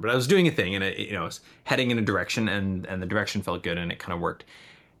 whatever? But I was doing a thing, and it, I was heading in a direction, and the direction felt good, and it kind of worked.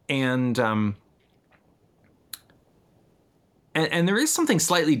 And there is something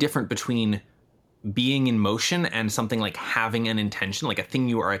slightly different between being in motion and something like having an intention, like a thing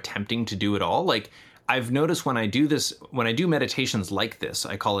you are attempting to do at all. Like I've noticed when I do meditations like this,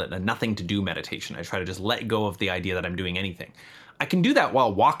 I call it a nothing to do meditation. I try to just let go of the idea that I'm doing anything. I can do that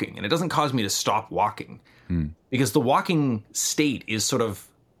while walking, and it doesn't cause me to stop walking because the walking state is sort of,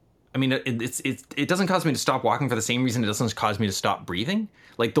 I mean, it doesn't cause me to stop walking for the same reason it doesn't cause me to stop breathing.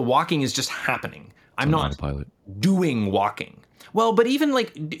 Like the walking is just happening. I'm not autopilot. Doing walking. Well, but even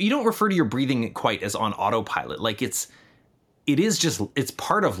like you don't refer to your breathing quite as on autopilot. Like it's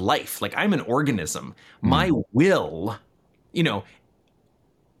part of life. Like I'm an organism. My will,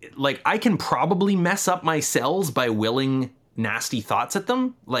 like I can probably mess up my cells by willing nasty thoughts at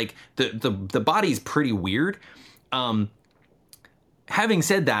them. Like the body's pretty weird. Having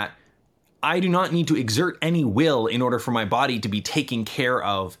said that, I do not need to exert any will in order for my body to be taking care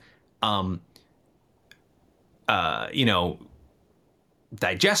of,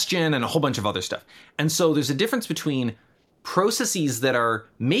 digestion and a whole bunch of other stuff. And so there's a difference between processes that are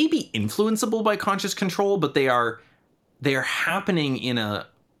maybe influenceable by conscious control, but they are happening in a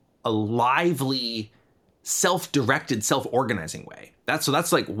lively, self-directed, self-organizing way. That's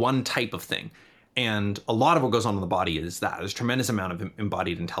like one type of thing. And a lot of what goes on in the body is that. There's a tremendous amount of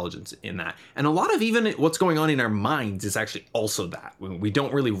embodied intelligence in that. And a lot of even what's going on in our minds is actually also that. We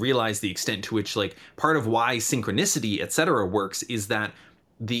don't really realize the extent to which, like, part of why synchronicity, etc., works is that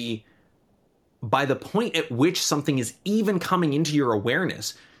by the point at which something is even coming into your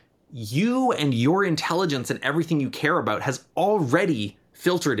awareness, you and your intelligence and everything you care about has already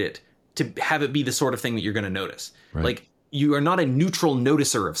filtered it to have it be the sort of thing that you're going to notice. Right. Like, you are not a neutral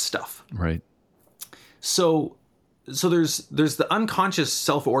noticer of stuff. Right. So there's the unconscious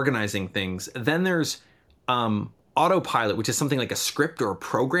self-organizing things. Then there's autopilot, which is something like a script or a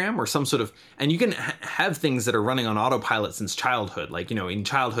program or some sort of, and you can have things that are running on autopilot since childhood. Like, in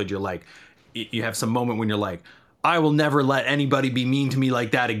childhood, you're like, you have some moment when you're like, I will never let anybody be mean to me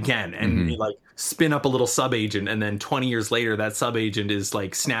like that again. And you like spin up a little sub-agent. And then 20 years later, that sub-agent is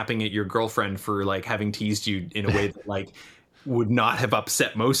like snapping at your girlfriend for like having teased you in a way that like would not have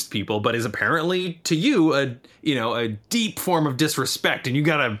upset most people, but is apparently to you a deep form of disrespect. And you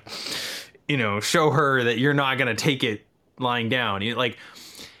gotta, show her that you're not gonna take it lying down.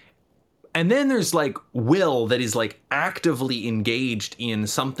 And then there's like will that is like actively engaged in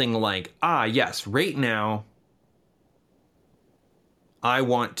something like, yes, right now I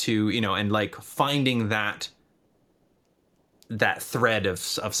want to, and like finding that thread of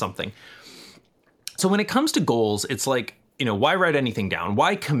something. So when it comes to goals, it's like, why write anything down?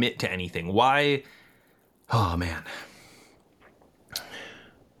 Why commit to anything? Why? Oh man.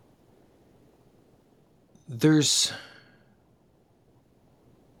 there's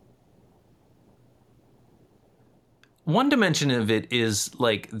one dimension of it is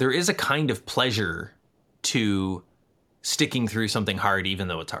like there is a kind of pleasure to sticking through something hard, even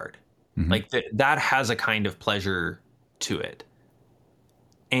though it's hard. Mm-hmm. Like that has a kind of pleasure to it.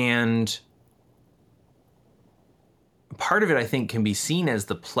 And part of it, I think, can be seen as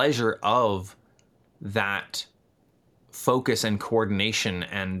the pleasure of that focus and coordination,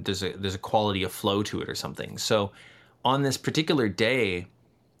 and there's a quality of flow to it or something. So on this particular day,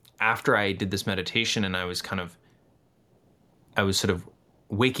 after I did this meditation and I was sort of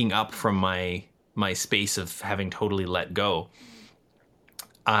waking up from my space of having totally let go,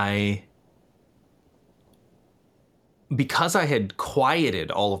 because I had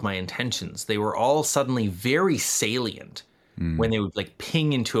quieted all of my intentions, they were all suddenly very salient when they would like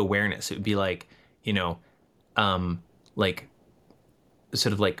ping into awareness. It would be like, like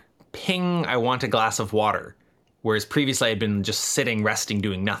sort of like ping, I want a glass of water. Whereas previously I'd been just sitting, resting,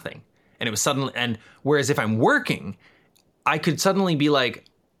 doing nothing. And it was suddenly, and whereas if I'm working, I could suddenly be like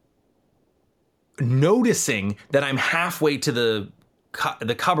noticing that I'm halfway to the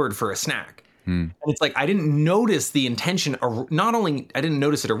cupboard for a snack. And it's like, I didn't notice the intention. Not only I didn't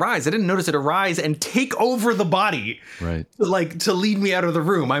notice it arise, I didn't notice it arise and take over the body, right? To lead me out of the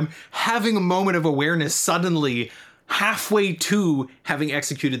room. I'm having a moment of awareness suddenly halfway to having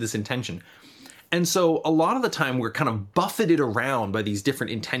executed this intention. And so a lot of the time we're kind of buffeted around by these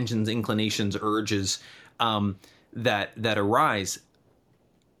different intentions, inclinations, urges that arise.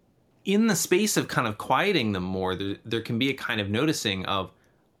 In the space of kind of quieting them more, there can be a kind of noticing of,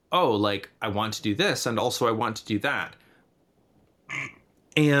 oh, like I want to do this and also I want to do that.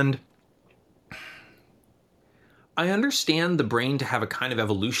 And I understand the brain to have a kind of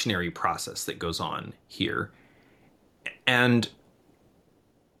evolutionary process that goes on here. And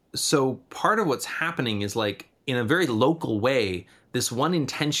so part of what's happening is like in a very local way, this one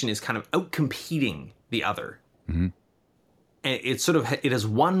intention is kind of outcompeting the other. Mm-hmm. And it has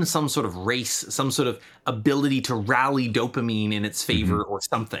won some sort of race, some sort of ability to rally dopamine in its favor or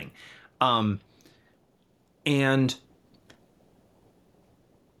something. And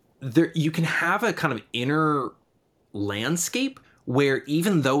there, you can have a kind of inner landscape where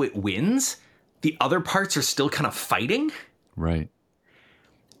even though it wins, the other parts are still kind of fighting. Right.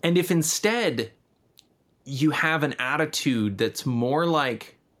 And if instead you have an attitude that's more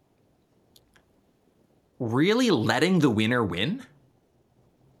like really letting the winner win,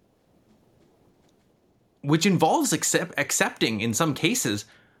 which involves accepting in some cases,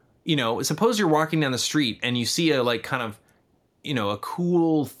 suppose you're walking down the street and you see a like kind of, a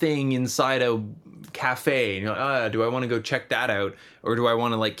cool thing inside a cafe and you're like, do I want to go check that out? Or do I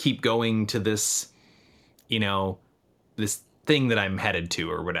want to like keep going to this, this thing that I'm headed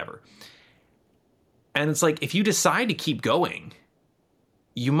to or whatever? And it's like, if you decide to keep going,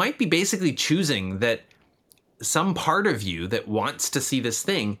 you might be basically choosing that some part of you that wants to see this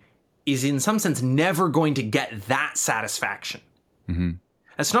thing is in some sense never going to get that satisfaction. Mm-hmm.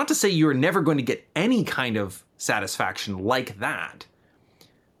 That's not to say you're never going to get any kind of satisfaction like that.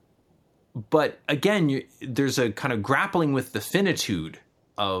 But again, there's a kind of grappling with the finitude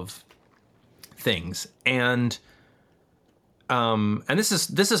of things. And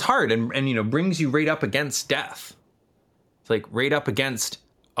this is hard and brings you right up against death. It's like right up against,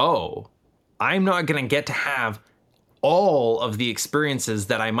 I'm not going to get to have all of the experiences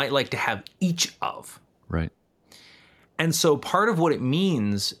that I might like to have each of. Right. And so part of what it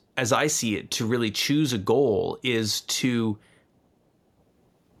means, as I see it, to really choose a goal is to,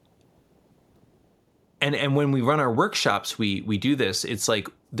 and when we run our workshops, we do this. It's like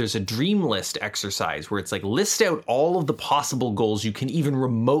there's a dream list exercise where it's like list out all of the possible goals you can even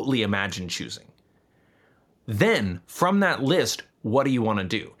remotely imagine choosing. Then from that list, what do you want to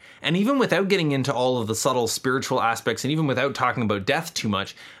do? And even without getting into all of the subtle spiritual aspects, and even without talking about death too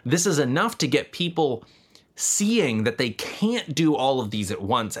much, this is enough to get people seeing that they can't do all of these at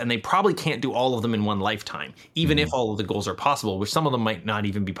once, and they probably can't do all of them in one lifetime, even if all of the goals are possible, which some of them might not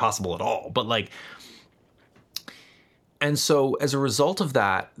even be possible at all. But like, and so as a result of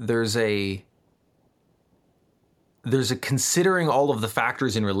that, there's a considering all of the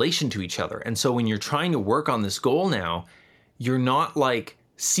factors in relation to each other. And so when you're trying to work on this goal now, you're not like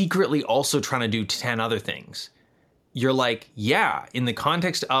secretly also trying to do 10 other things. You're like, yeah, in the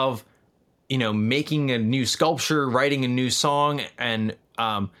context of, making a new sculpture, writing a new song, and,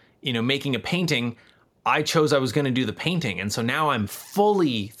 making a painting, I chose I was going to do the painting. And so now I'm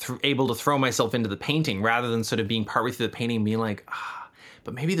fully able to throw myself into the painting rather than sort of being partway through the painting and being like,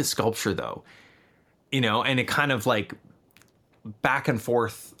 but maybe the sculpture though, and it kind of like back and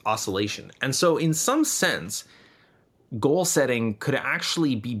forth oscillation. And so in some sense, goal setting could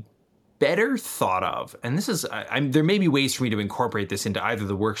actually be better thought of. And this is, there may be ways for me to incorporate this into either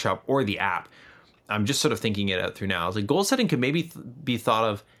the workshop or the app. I'm just sort of thinking it out through now. It's like goal setting could maybe be thought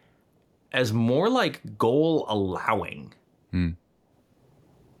of as more like goal allowing.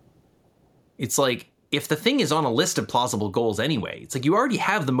 It's like, if the thing is on a list of plausible goals anyway, it's like you already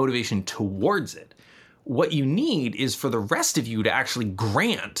have the motivation towards it. What you need is for the rest of you to actually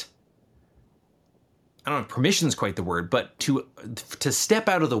grant, I don't know if permission is quite the word, but to step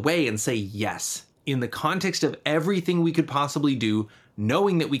out of the way and say yes, in the context of everything we could possibly do,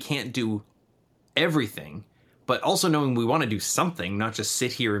 knowing that we can't do everything, but also knowing we want to do something, not just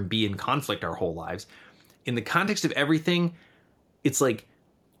sit here and be in conflict our whole lives. In the context of everything, it's like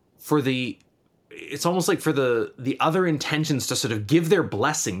it's almost like for the other intentions to sort of give their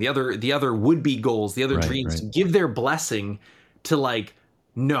blessing, the other would-be goals, the other dreams, to give their blessing to like,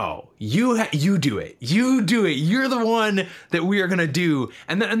 no, you do it. You do it. You're the one that we are going to do.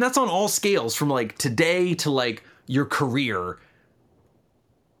 And that's on all scales, from like today to like your career.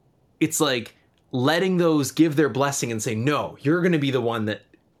 It's like letting those give their blessing and say, no, you're going to be the one that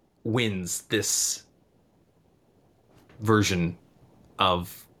wins this version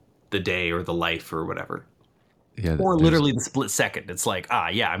of the day or the life or whatever. Yeah. Or literally the split second. It's like,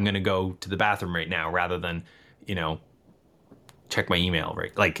 I'm going to go to the bathroom right now rather than, check my email,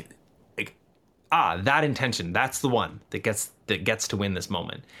 right? Like that intention, that's the one that gets to win this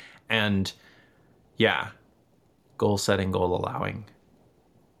moment. And yeah, goal setting, goal allowing.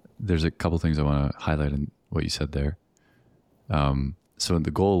 There's a couple things I want to highlight in what you said there. So in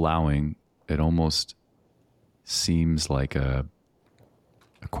the goal allowing, it almost seems like a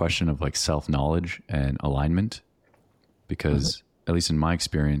question of like self-knowledge and alignment, because at least in my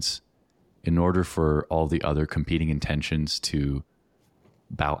experience, in order for all the other competing intentions to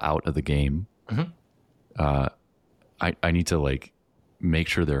bow out of the game, I need to like make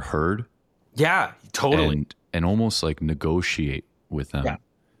sure they're heard. Yeah, totally. And almost like negotiate with them. Yeah.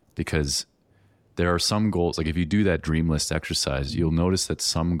 Because there are some goals, like if you do that dream list exercise, you'll notice that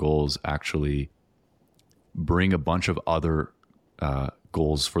some goals actually bring a bunch of other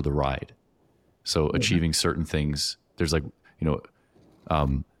goals for the ride. So achieving certain things, there's like,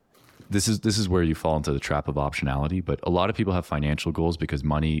 this is where you fall into the trap of optionality. But a lot of people have financial goals because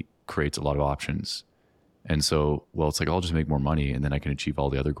money creates a lot of options. And so, it's like, I'll just make more money and then I can achieve all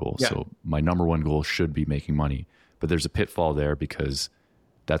the other goals. Yeah. So my number one goal should be making money. But there's a pitfall there, because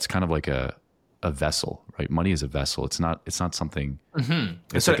that's kind of like a vessel, right? Money is a vessel. It's not something,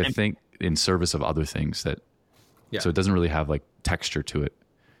 it's like a thing in service of other things that, so it doesn't really have like texture to it.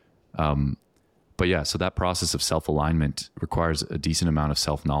 But yeah, so that process of self-alignment requires a decent amount of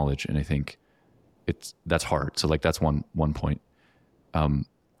self-knowledge. And I think that's hard. So like, that's one point.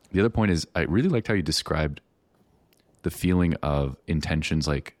 The other point is, I really liked how you described the feeling of intentions,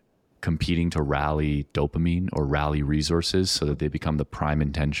 like competing to rally dopamine or rally resources so that they become the prime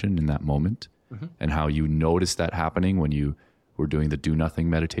intention in that moment. And how you noticed that happening when you were doing the do nothing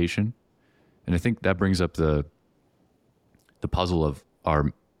meditation. And I think that brings up the puzzle of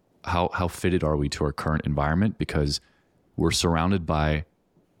how fitted are we to our current environment, because we're surrounded by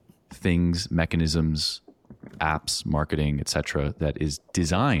things, mechanisms, apps, marketing, etc., that is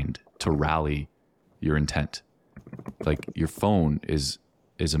designed to rally your intent. Like your phone is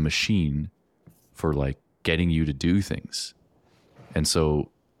a machine for like getting you to do things. And so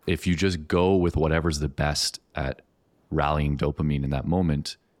if you just go with whatever's the best at rallying dopamine in that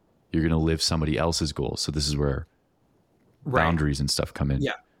moment, you're going to live somebody else's goals. So this is where boundaries and stuff come in.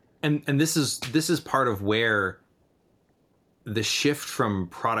 Yeah. And this is part of where the shift from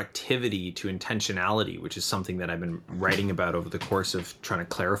productivity to intentionality, which is something that I've been writing about over the course of trying to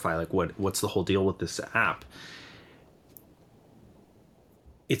clarify, like what's the whole deal with this app.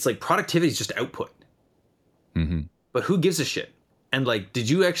 It's like productivity is just output, but who gives a shit? And like, did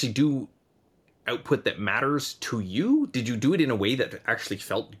you actually do output that matters to you? Did you do it in a way that actually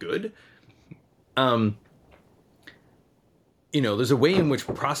felt good? There's a way in which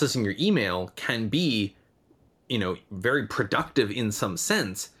processing your email can be, very productive in some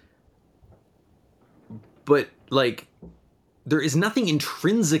sense. But like, there is nothing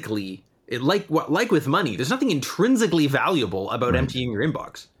intrinsically, like with money, there's nothing intrinsically valuable about emptying your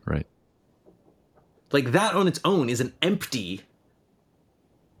inbox. Right. Like that on its own is an empty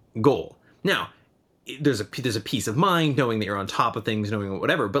goal. Now, there's a peace of mind knowing that you're on top of things, knowing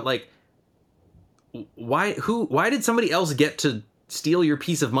whatever, but like, why did somebody else get to steal your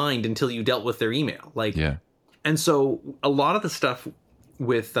peace of mind until you dealt with their email? Like, yeah. And so a lot of the stuff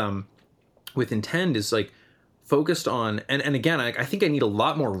with Intend is like, focused on, and again, I think I need a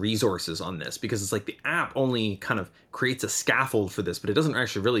lot more resources on this, because it's like the app only kind of creates a scaffold for this, but it doesn't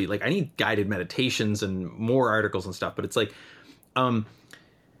actually really, like, I need guided meditations and more articles and stuff. But it's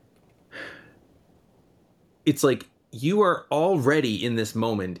like you are already in this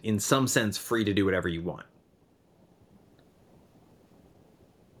moment, in some sense, free to do whatever you want.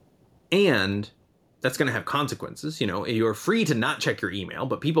 And that's going to have consequences. You know, you're free to not check your email,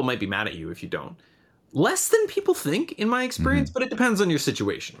 but people might be mad at you if you don't. Less than people think, in my experience, but it depends on your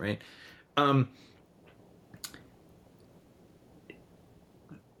situation, right?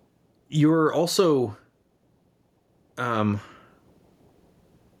 You're also,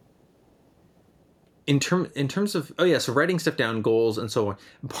 in terms of, so writing stuff down, goals, and so on.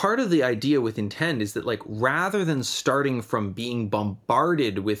 Part of the idea with Intend is that, like, rather than starting from being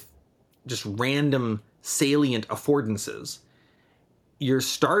bombarded with just random salient affordances, you're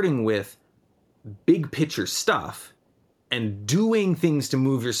starting with big picture stuff and doing things to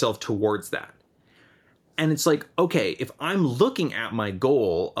move yourself towards that. And it's like, okay, if I'm looking at my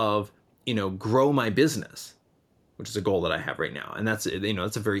goal of, you know, grow my business, which is a goal that I have right now, and that's, you know,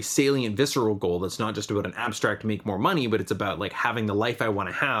 it's a very salient, visceral goal that's not just about an abstract make more money, but it's about, like, having the life I want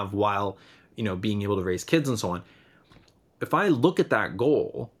to have while, you know, being able to raise kids and so on. If I look at that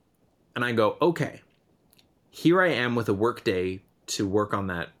goal and I go, okay, here I am with a work day to work on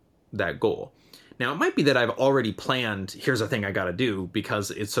that goal. Now, it might be that I've already planned, here's a thing I got to do, because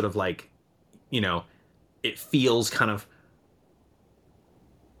it's sort of like, you know, it feels kind of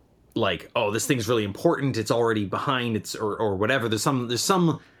like, oh, this thing's really important. It's already behind, or whatever. There's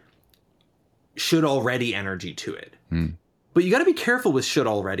some should already energy to it. But you got to be careful with should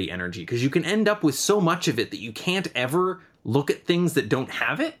already energy, because you can end up with so much of it that you can't ever look at things that don't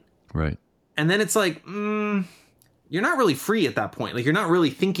have it. Right. And then it's like, you're not really free at that point. Like, you're not really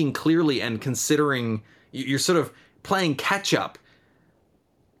thinking clearly and considering. You're sort of playing catch up.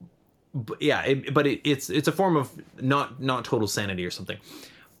 But yeah, it's a form of not total sanity or something.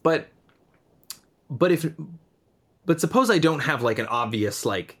 But suppose I don't have, like, an obvious,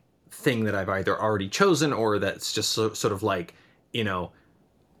 like, thing that I've either already chosen, or that's just sort of like,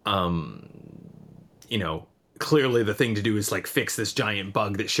 clearly the thing to do is, like, fix this giant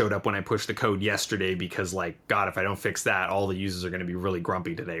bug that showed up when I pushed the code yesterday, because, like, God, if I don't fix that, all the users are going to be really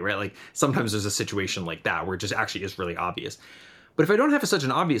grumpy today, right? Like, sometimes there's a situation like that where it just actually is really obvious. But if I don't have such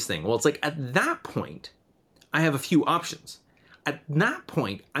an obvious thing, well, it's like, at that point, I have a few options. At that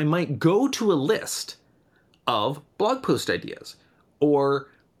point, I might go to a list of blog post ideas, or,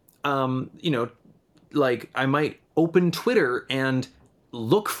 like, I might open Twitter and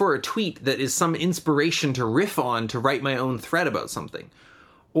look for a tweet that is some inspiration to riff on to write my own thread about something.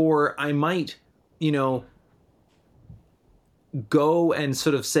 Or I might, go and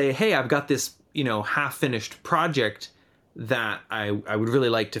sort of say, hey, I've got this, half-finished project that I would really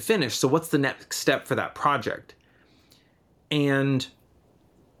like to finish. So what's the next step for that project? And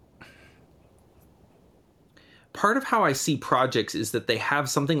part of how I see projects is that they have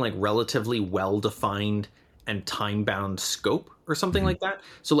something like relatively well-defined and time-bound scope or something like that.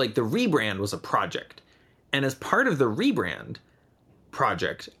 So, like, the rebrand was a project. And as part of the rebrand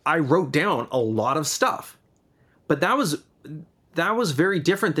project, I wrote down a lot of stuff. But that was very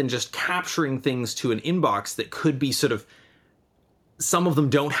different than just capturing things to an inbox that could be sort of, some of them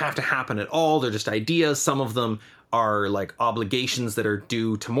don't have to happen at all. They're just ideas. Some of them are, like, obligations that are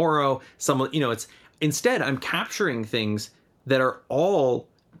due tomorrow. It's, instead, I'm capturing things that are all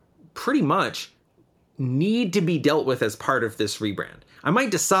pretty much need to be dealt with as part of this rebrand. I might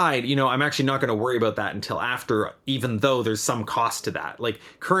decide, I'm actually not going to worry about that until after, even though there's some cost to that. Like,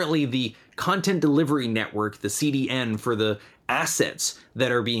 currently the content delivery network, the CDN for the assets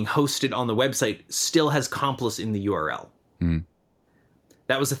that are being hosted on the website, still has Complis in the URL.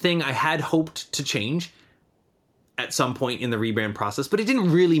 That was a thing I had hoped to change at some point in the rebrand process, but it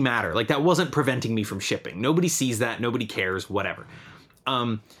didn't really matter. Like, that wasn't preventing me from shipping. Nobody sees that. Nobody cares, whatever.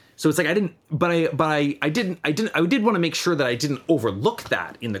 So it's like, I did want to make sure that I didn't overlook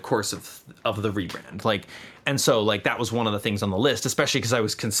that in the course of the rebrand. Like, and so, like, that was one of the things on the list, especially because I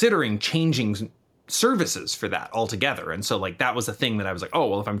was considering changing services for that altogether. And so, like, that was the thing that I was like, oh,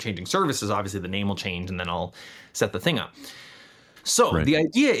 well, if I'm changing services, obviously the name will change, and then I'll set the thing up. So right. The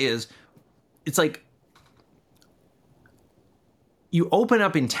idea is, it's like, you open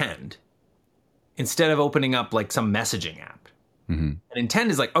up Intend instead of opening up, like, some messaging app. And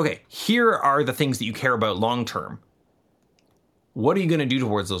Intend is like, okay, here are the things that you care about long term. What are you going to do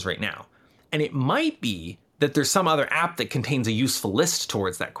towards those right now? And it might be that there's some other app that contains a useful list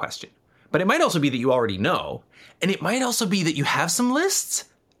towards that question. But it might also be that you already know. And it might also be that you have some lists.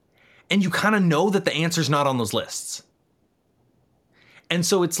 and you kind of know that the answer's not on those lists. And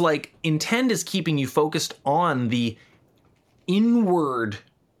so it's like intent is keeping you focused on the inward,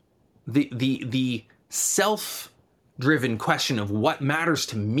 the self-driven question of what matters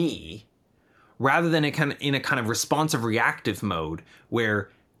to me, rather than in a kind of responsive reactive mode where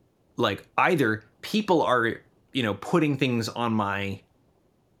like either people are, putting things on my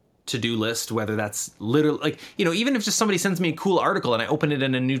to-do list, whether that's literally like, even if just somebody sends me a cool article and I open it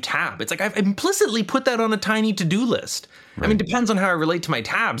in a new tab, it's like I've implicitly put that on a tiny to-do list. Right. I mean, depends on how I relate to my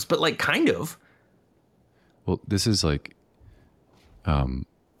tabs, but like kind of. Well, this is like,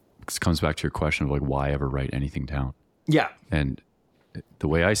 this comes back to your question of like, why ever write anything down? Yeah. And the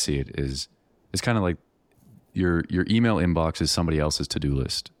way I see it is, it's kind of like your email inbox is somebody else's to-do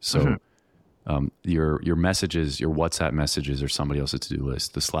list. So your messages, your WhatsApp messages are somebody else's to-do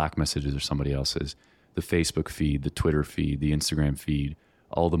list. The Slack messages are somebody else's. The Facebook feed, the Twitter feed, the Instagram feed,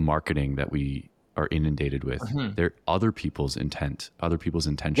 all the marketing that we are inundated with, they're other people's intent, other people's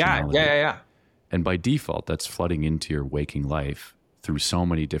intentionality. Yeah. And by default, that's flooding into your waking life through so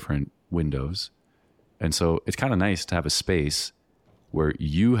many different windows. And so it's kind of nice to have a space where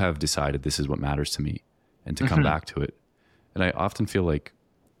you have decided this is what matters to me and to come back to it. And I often feel like,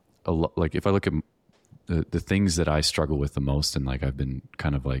 like if I look at the things that I struggle with the most and like I've been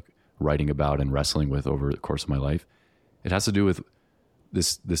kind of like writing about and wrestling with over the course of my life, it has to do with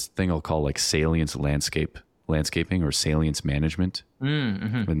this thing I'll call like salience landscaping or salience management.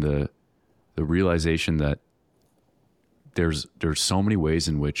 And the realization that there's so many ways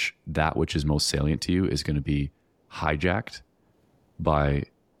in which that which is most salient to you is going to be hijacked by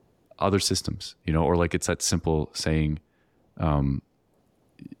other systems, or like it's that simple saying,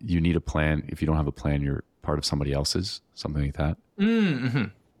 you need a plan. If you don't have a plan, you're part of somebody else's, something like that.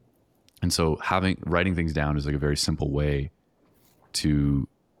 And so writing things down is like a very simple way to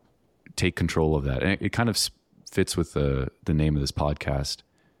take control of that. And it kind of fits with the name of this podcast.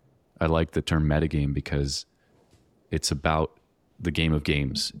 I like the term metagame because it's about the game of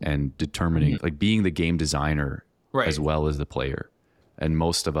games and determining, like being the game designer as well as the player. And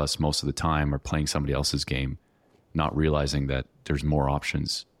most of us, most of the time, are playing somebody else's game, not realizing that there's more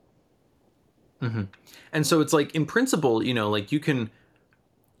options. And so it's like, in principle, like you can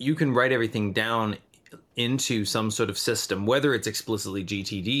write everything down into some sort of system, whether it's explicitly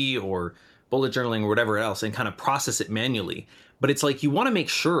GTD or bullet journaling or whatever else, and kind of process it manually. But it's like, you want to make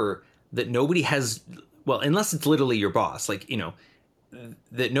sure that nobody has, well, unless it's literally your boss, like,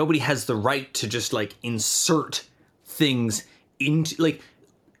 that nobody has the right to just like insert things into, like,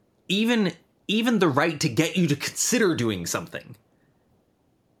 even the right to get you to consider doing something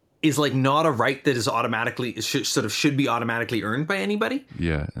is like not a right that is automatically should be automatically earned by anybody.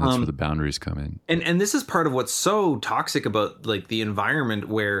 Yeah, and that's where the boundaries come in. And this is part of what's so toxic about like the environment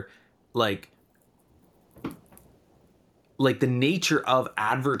where like the nature of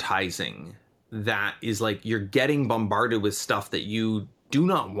advertising that is like you're getting bombarded with stuff that you do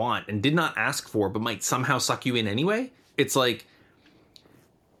not want and did not ask for but might somehow suck you in anyway. It's like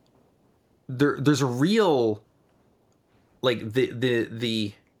there's a real like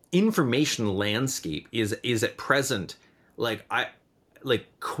the information landscape is at present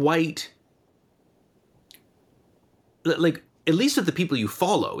quite like, at least with the people you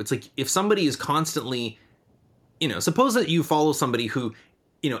follow, it's like if somebody is constantly, suppose that you follow somebody who,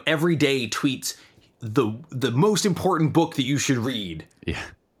 every day tweets the most important book that you should read. Yeah.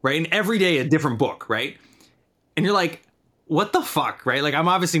 Right. And every day a different book. Right. And you're like, what the fuck? Right. Like, I'm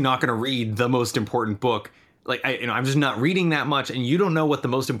obviously not going to read the most important book. Like, I'm just not reading that much. And you don't know what the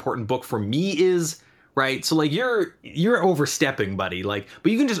most important book for me is. Right. So like you're overstepping, buddy. Like,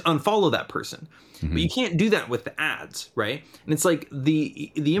 but you can just unfollow that person. But you can't do that with the ads. Right. And it's like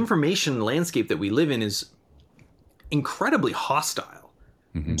the information landscape that we live in is incredibly hostile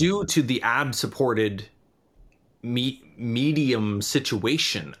due to the ad supported medium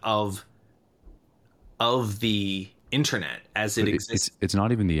situation of the internet as it exists. It's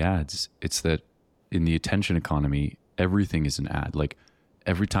not even the ads. It's that in the attention economy, everything is an ad. Like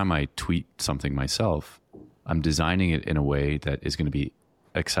every time I tweet something myself, I'm designing it in a way that is going to be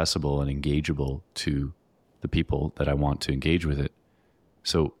accessible and engageable to the people that I want to engage with it.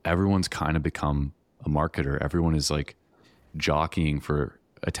 So everyone's kind of become a marketer. Everyone is like jockeying for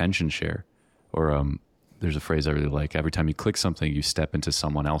attention share. Or there's a phrase I really like. Every time you click something, you step into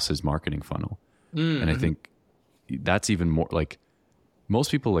someone else's marketing funnel. And I think that's even more like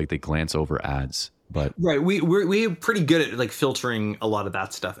most people, like they glance over ads, but right. We're pretty good at like filtering a lot of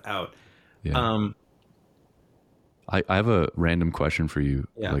that stuff out. Yeah. I have a random question for you,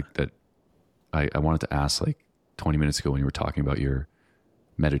 like that I wanted to ask like 20 minutes ago when you were talking about your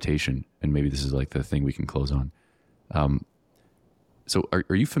meditation. And maybe this is like the thing we can close on. So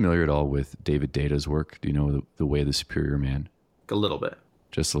are you familiar at all with David Deda's work? Do you know the Way of the Superior Man? A little bit.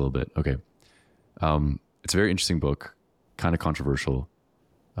 Just a little bit. Okay. It's a very interesting book, kind of controversial.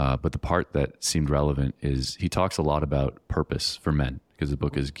 But the part that seemed relevant is he talks a lot about purpose for men, because the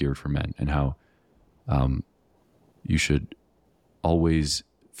book is geared for men, and how you should always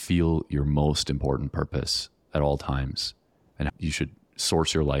feel your most important purpose at all times. And you should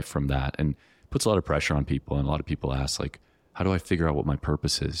source your life from that. And puts a lot of pressure on people. And a lot of people ask, like, how do I figure out what my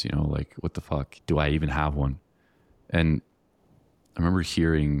purpose is? You know, like, what the fuck? Do I even have one? And I remember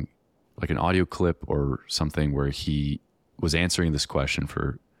hearing like an audio clip or something where he was answering this question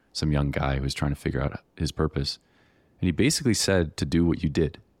for some young guy who was trying to figure out his purpose. And he basically said to do what you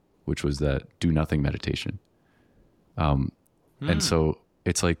did, which was that do nothing meditation. And so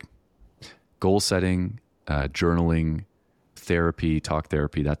it's like goal setting, journaling, therapy, talk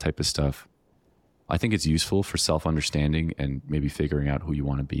therapy, that type of stuff. I think it's useful for self-understanding and maybe figuring out who you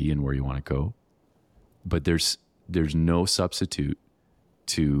want to be and where you want to go. But there's no substitute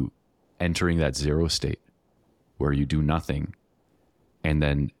to entering that zero state where you do nothing and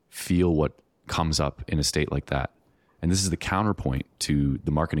then feel what comes up in a state like that. And this is the counterpoint to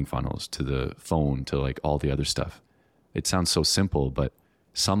the marketing funnels, to the phone, to like all the other stuff. It sounds so simple, but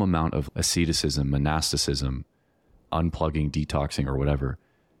some amount of asceticism, monasticism, unplugging, detoxing, or whatever,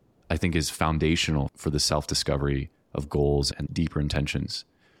 I think is foundational for the self-discovery of goals and deeper intentions.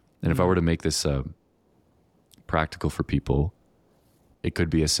 And if I were to make this practical for people, it could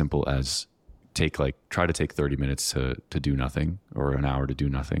be as simple as try to take 30 minutes to do nothing, or an hour to do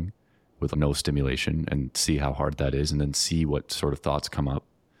nothing with no stimulation, and see how hard that is, and then see what sort of thoughts come up.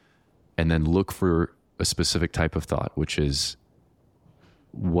 And then look for a specific type of thought, which is,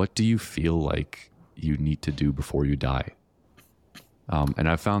 what do you feel like you need to do before you die? And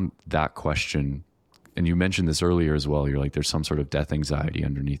I found that question, and you mentioned this earlier as well, you're like, there's some sort of death anxiety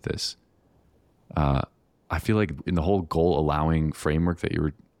underneath this. I feel like in the whole goal allowing framework that you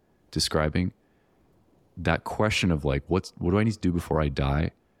were describing, that question of like, what do I need to do before I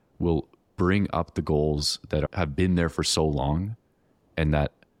die will bring up the goals that have been there for so long, and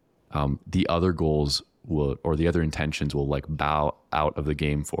that the other goals will, or the other intentions will like bow out of the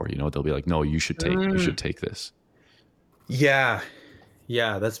game for, you know, they'll be like, no, you should take this. Yeah.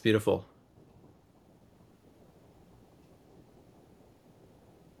 Yeah. That's beautiful.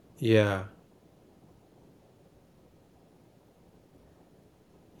 Yeah.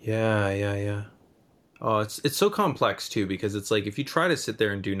 Yeah. Oh, it's so complex too, because it's like, if you try to sit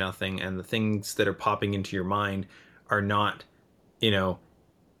there and do nothing, and the things that are popping into your mind are not,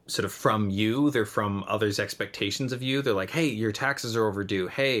 sort of from you, they're from others' expectations of you. They're like, hey, your taxes are overdue.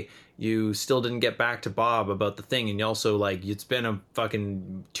 Hey, you still didn't get back to Bob about the thing. And you also, like, it's been a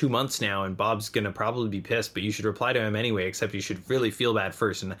fucking 2 months now, and Bob's going to probably be pissed, but you should reply to him anyway, except you should really feel bad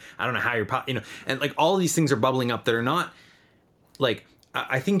first. And I don't know how and like all these things are bubbling up that are not like,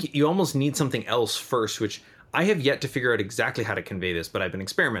 I think you almost need something else first, which I have yet to figure out exactly how to convey this, but I've been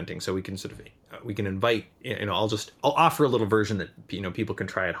experimenting. So we can sort of, we can invite, I'll offer a little version that, people can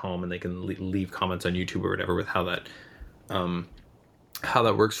try at home, and they can leave comments on YouTube or whatever with how that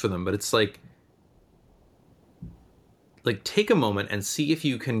works for them. But it's like take a moment and see if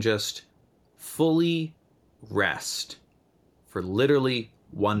you can just fully rest for literally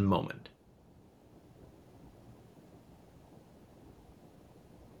 1 moment.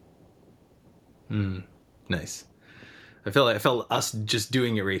 Nice. I felt us just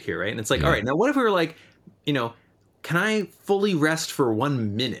doing it right here, right? And it's like, all right, now what if we were like, can I fully rest for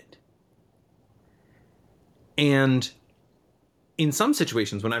 1 minute? And in some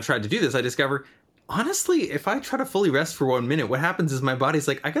situations when I've tried to do this, I discover, honestly, if I try to fully rest for 1 minute, what happens is my body's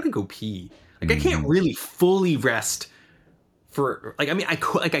like, I gotta go pee. Like, I can't really fully rest for, like, I mean, I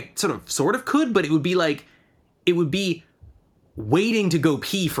could, like, I sort of could, but it would be waiting to go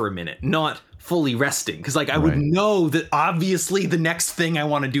pee for a minute, not fully resting, because like I would know that obviously the next thing I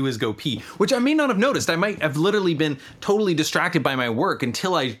want to do is go pee, which I may not have noticed. I might have literally been totally distracted by my work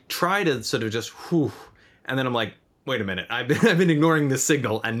until I try to sort of just whew, and then I'm like, wait a minute, I've been ignoring this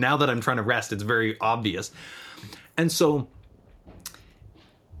signal, and now that I'm trying to rest, it's very obvious. And so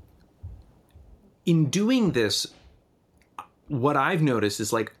in doing this, what I've noticed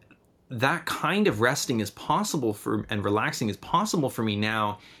is like that kind of resting is possible and relaxing is possible for me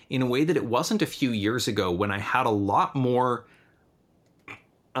now in a way that it wasn't a few years ago, when I had a lot more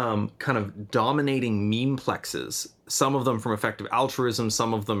kind of dominating meme plexes. Some of them from effective altruism,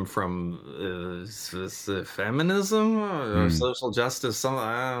 some of them from feminism or social justice,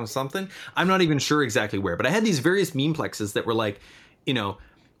 something. I'm not even sure exactly where, but I had these various meme plexes that were like, you know,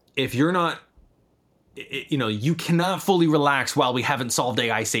 if you're not, you know, you cannot fully relax while we haven't solved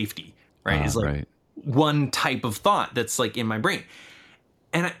AI safety, right? Is like right. one type of thought that's like in my brain.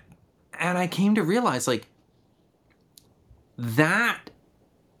 And I came to realize like that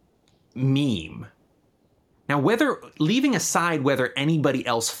meme. Now, leaving aside whether anybody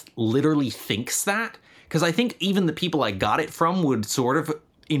else literally thinks that, because I think even the people I got it from would sort of,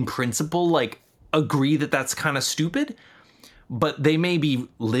 in principle, like agree that that's kind of stupid, but they may be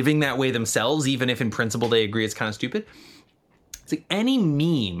living that way themselves, even if in principle they agree it's kind of stupid. It's like any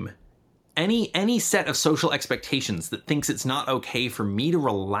meme, any set of social expectations that thinks it's not okay for me to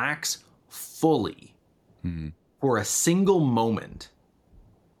relax fully for a single moment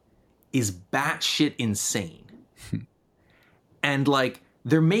is batshit insane. And like,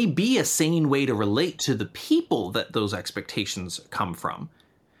 there may be a sane way to relate to the people that those expectations come from.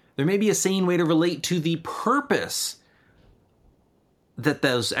 There may be a sane way to relate to the purpose that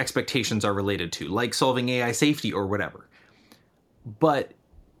those expectations are related to, like solving AI safety or whatever. But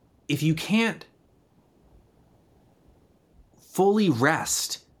if you can't fully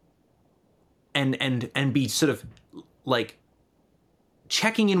rest and be sort of like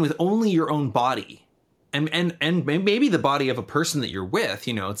checking in with only your own body and maybe the body of a person that you're with,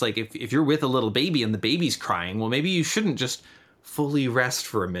 you know, it's like if you're with a little baby and the baby's crying, well, maybe you shouldn't just fully rest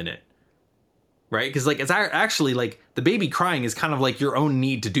for a minute, right? Because like it's actually like the baby crying is kind of like your own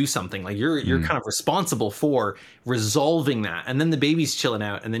need to do something. Like you're kind of responsible for resolving that, and then the baby's chilling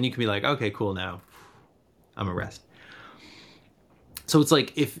out, and then you can be like, okay, cool, now I'm a rest. So it's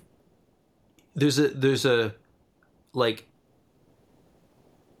like if there's a like,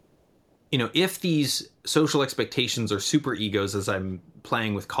 you know, if these social expectations or super egos, as I'm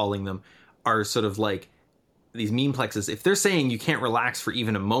playing with calling them, are sort of like these memeplexes, if they're saying you can't relax for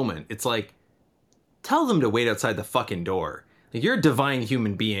even a moment, it's like, tell them to wait outside the fucking door. Like, you're a divine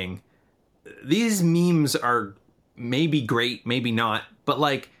human being. These memes are maybe great, maybe not, but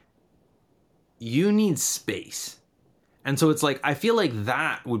like, you need space. And so it's like, I feel like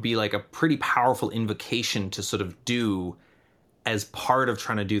that would be like a pretty powerful invocation to sort of do as part of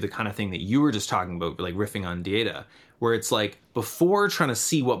trying to do the kind of thing that you were just talking about, like riffing on data, where it's like, before trying to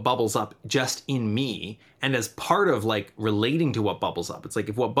see what bubbles up just in me, and as part of like relating to what bubbles up, it's like,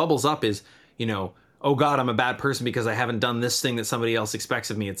 if what bubbles up is, you know, oh God, I'm a bad person because I haven't done this thing that somebody else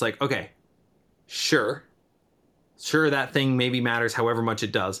expects of me. It's like, okay, sure, that thing maybe matters however much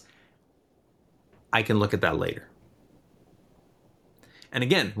it does. I can look at that later. And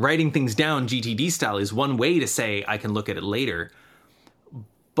again, writing things down GTD style is one way to say I can look at it later.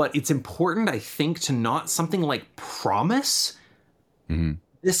 But it's important, I think, to not something like promise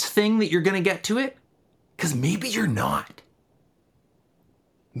this thing that you're going to get to it. Because maybe you're not.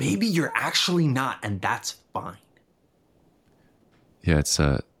 Maybe you're actually not, and that's fine. Yeah, it's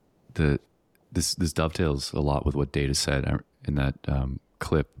this dovetails a lot with what Data said in that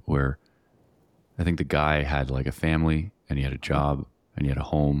clip, where I think the guy had like a family and he had a job and he had a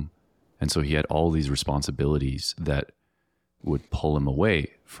home, and so he had all these responsibilities that would pull him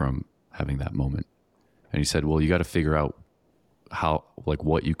away from having that moment. And he said, well, you got to figure out how, like,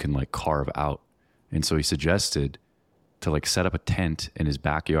 what you can like carve out. And so he suggested to like set up a tent in his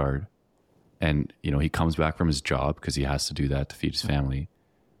backyard, and you know, he comes back from his job because he has to do that to feed his family,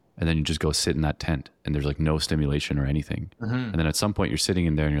 and then you just go sit in that tent, and there's like no stimulation or anything. And then at some point you're sitting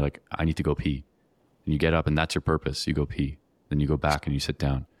in there and you're like, I need to go pee, and you get up, and that's your purpose. You go pee, then you go back and you sit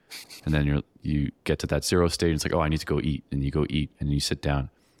down, and then you get to that zero stage. And it's like, oh, I need to go eat, and you go eat, and then you sit down,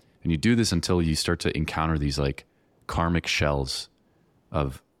 and you do this until you start to encounter these like karmic shells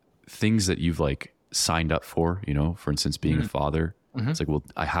of things that you've like signed up for, you know, for instance, being a father. It's like, well,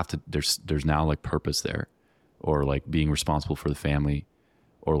 I have to, there's now like purpose there, or like being responsible for the family,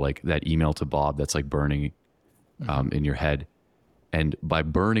 or like that email to Bob that's like burning in your head. And by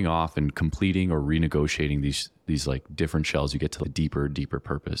burning off and completing or renegotiating these like different shells, you get to a deeper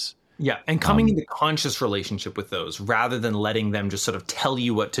purpose. Yeah. And coming into conscious relationship with those, rather than letting them just sort of tell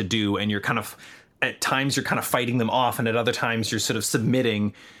you what to do. And you're kind of, at times you're kind of fighting them off, and at other times you're sort of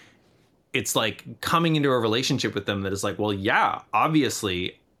submitting. It's like coming into a relationship with them that is like, well, yeah,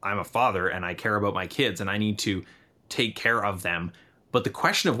 obviously I'm a father and I care about my kids and I need to take care of them. But the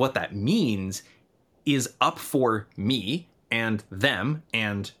question of what that means is up for me and them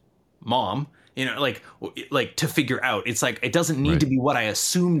and mom, you know, like to figure out. It's like, it doesn't need to be what I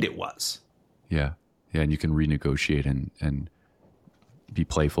assumed it was. Yeah. Yeah. And you can renegotiate and be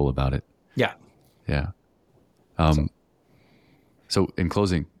playful about it. Yeah. Yeah. So in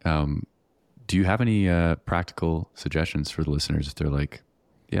closing, do you have any practical suggestions for the listeners if they're like,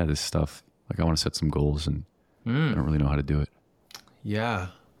 yeah, this stuff, like I want to set some goals and I don't really know how to do it? Yeah.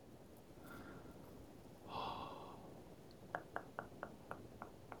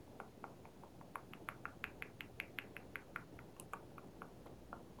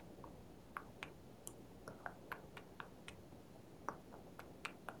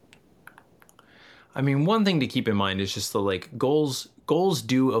 I mean, one thing to keep in mind is just the like goals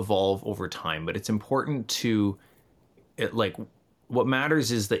do evolve over time, but it's important to like what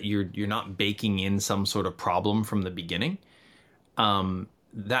matters is that you're not baking in some sort of problem from the beginning.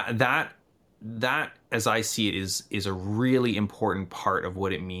 That as I see it is a really important part of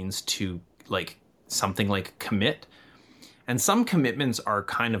what it means to like something like commit. And some commitments are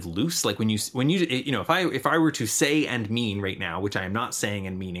kind of loose. Like when you if I were to say and mean right now, which I am not saying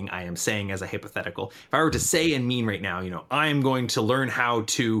and meaning, I am saying as a hypothetical. If I were to say and mean right now, I am going to learn how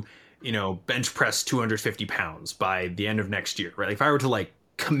to, bench press 250 pounds by the end of next year, right? Like if I were to like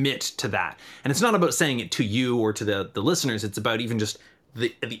commit to that, and it's not about saying it to you or to the listeners. It's about even just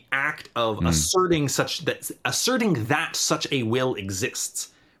the act of asserting that such a will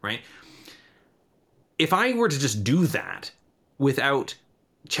exists, right? If I were to just do that without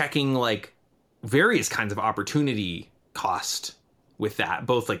checking like various kinds of opportunity cost with that,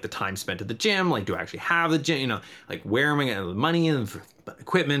 both like the time spent at the gym, like do I actually have the gym, like where am I getting the money and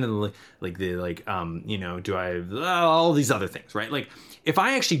equipment and do I all these other things, right? Like if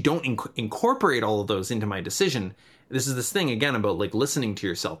I actually don't incorporate all of those into my decision, this is this thing again about like listening to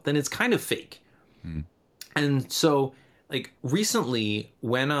yourself, then it's kind of fake. And so like recently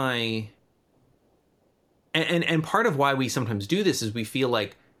when I And part of why we sometimes do this is we feel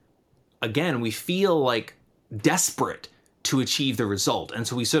like desperate to achieve the result. And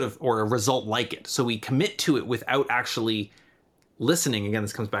so we or a result like it. So we commit to it without actually listening. Again,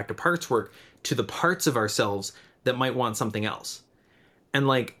 this comes back to parts work, to the parts of ourselves that might want something else. And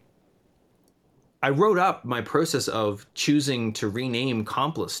like, I wrote up my process of choosing to rename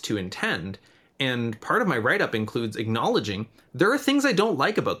Accomplice to Intend. And part of my write-up includes acknowledging there are things I don't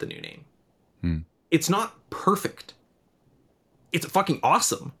like about the new name. It's not perfect. It's fucking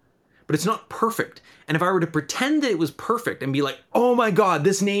awesome, but it's not perfect. And if I were to pretend that it was perfect and be like, oh my God,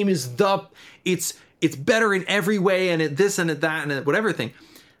 this name is it's better in every way and at this and at that and at whatever thing,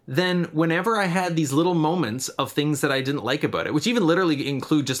 then whenever I had these little moments of things that I didn't like about it, which even literally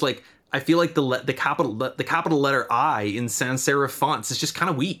include just like, I feel like the capital letter I in sans serif fonts is just kind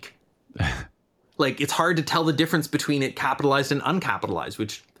of weak. Like it's hard to tell the difference between it capitalized and uncapitalized,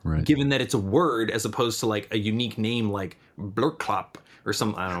 which right. Given that it's a word as opposed to like a unique name like Blurklop or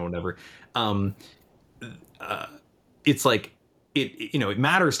some, I don't know, whatever. It's like it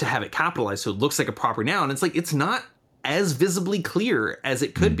matters to have it capitalized so it looks like a proper noun. It's like it's not as visibly clear as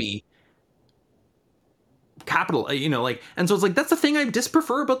it could be capital, and so it's like that's the thing I just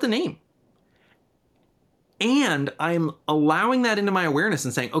prefer about the name. And I'm allowing that into my awareness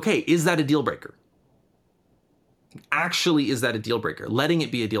and saying, okay, is that a deal breaker? Actually, is that a deal breaker? Letting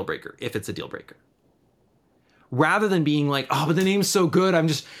it be a deal breaker if it's a deal breaker. Rather than being like, oh, but the name's so good.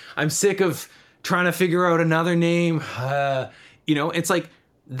 I'm sick of trying to figure out another name. It's like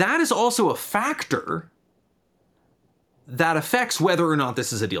that is also a factor that affects whether or not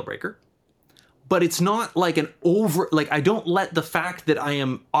this is a deal breaker. But it's not like I don't let the fact that I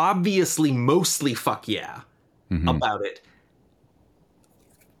am obviously mostly fuck yeah about it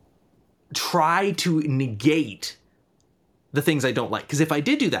try to negate the things I don't like. Because if I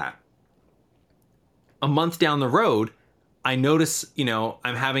did do that, a month down the road, I notice,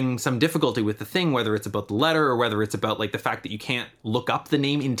 I'm having some difficulty with the thing, whether it's about the letter or whether it's about like the fact that you can't look up the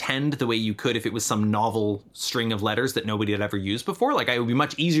name Intend the way you could if it was some novel string of letters that nobody had ever used before. Like it would be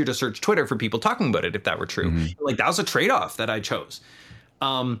much easier to search Twitter for people talking about it if that were true. Like that was a trade-off that I chose.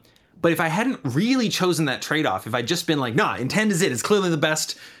 But if I hadn't really chosen that trade-off, if I'd just been like, nah, Intend is it. It's clearly the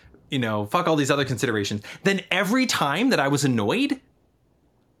best, fuck all these other considerations. Then every time that I was annoyed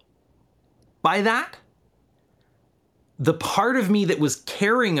by that, the part of me that was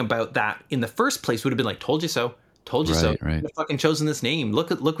caring about that in the first place would have been like, told you so. Right. You should have fucking chosen this name. Look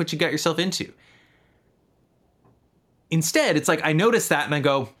what you got yourself into. Instead, it's like I notice that and I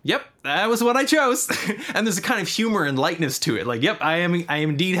go, yep, that was what I chose. And there's a kind of humor and lightness to it. Like, yep, I am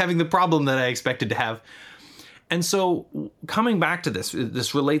indeed having the problem that I expected to have. And so coming back to this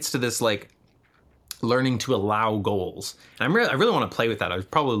relates to this like learning to allow goals. And I really want to play with that. I would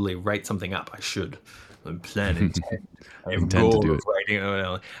probably write something up. I should. I'm planning to. I have intend to do it. Writing.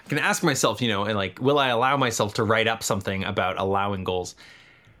 I can ask myself, and like, will I allow myself to write up something about allowing goals?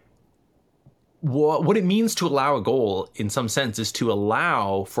 What it means to allow a goal, in some sense, is to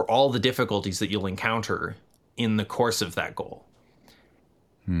allow for all the difficulties that you'll encounter in the course of that goal.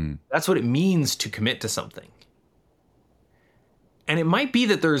 That's what it means to commit to something. And it might be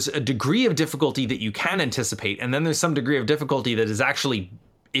that there's a degree of difficulty that you can anticipate, and then there's some degree of difficulty that is actually,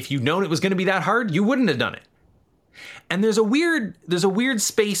 if you'd known it was going to be that hard, you wouldn't have done it. And there's a weird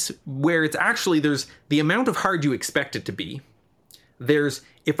space where it's actually, there's the amount of hard you expect it to be. There's,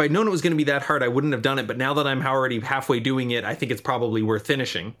 if I'd known it was going to be that hard, I wouldn't have done it, but now that I'm already halfway doing it, I think it's probably worth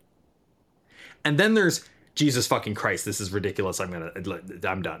finishing. And then there's, Jesus fucking Christ, this is ridiculous, I'm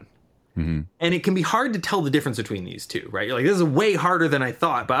done. Mm-hmm. And it can be hard to tell the difference between these two, right? You're like, this is way harder than I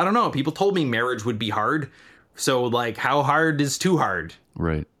thought, but I don't know. People told me marriage would be hard. So like, how hard is too hard?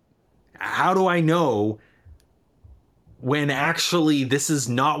 Right. How do I know when actually this is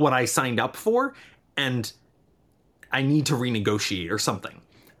not what I signed up for and I need to renegotiate or something?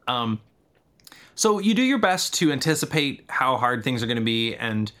 So you do your best to anticipate how hard things are going to be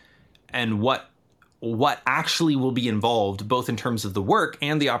and what actually will be involved, both in terms of the work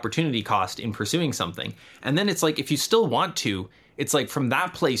and the opportunity cost in pursuing something. And then it's like, if you still want to, it's like from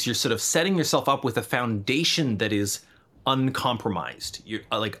that place, you're sort of setting yourself up with a foundation that is uncompromised. You're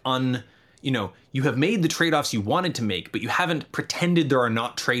you have made the trade-offs you wanted to make, but you haven't pretended there are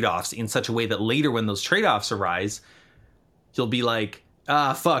not trade-offs in such a way that later when those trade-offs arise, you'll be like,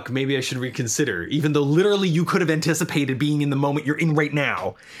 fuck, maybe I should reconsider, even though literally you could have anticipated being in the moment you're in right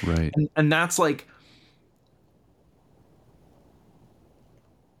now. Right. And that's like,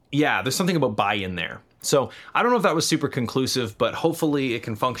 yeah, there's something about buy-in there. So I don't know if that was super conclusive, but hopefully it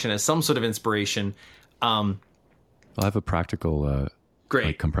can function as some sort of inspiration. I have a practical great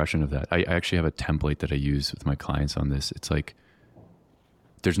like compression of that. I actually have a template that I use with my clients on this. It's like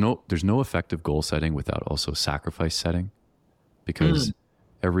there's no effective goal setting without also sacrifice setting, because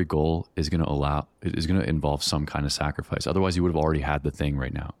every goal is going to involve some kind of sacrifice. Otherwise, you would have already had the thing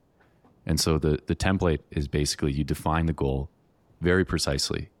right now. And so the template is basically you define the goal very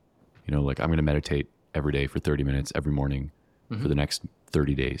precisely. Like I'm going to meditate every day for 30 minutes every morning for the next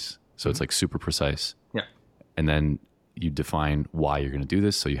 30 days. So it's like super precise. Yeah. And then you define why you're going to do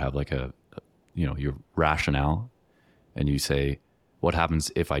this. So you have like your rationale, and you say, what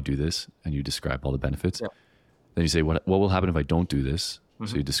happens if I do this? And you describe all the benefits. Yeah. Then you say, what will happen if I don't do this?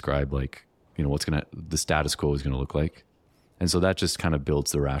 So you describe like, the status quo is going to look like. And so that just kind of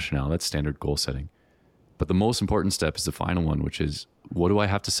builds the rationale. That's standard goal setting. But the most important step is the final one, which is, what do I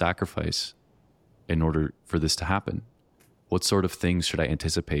have to sacrifice in order for this to happen? What sort of things should I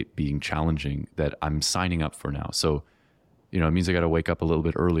anticipate being challenging that I'm signing up for now? So, it means I got to wake up a little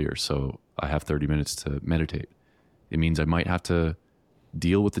bit earlier, so I have 30 minutes to meditate. It means I might have to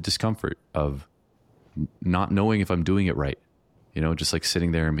deal with the discomfort of not knowing if I'm doing it right. Just like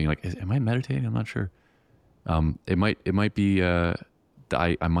sitting there and being like, am I meditating? I'm not sure. It might be,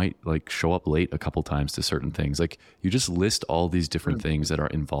 I might like show up late a couple times to certain things. Like you just list all these different things that are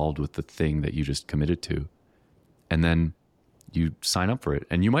involved with the thing that you just committed to. And then you sign up for it,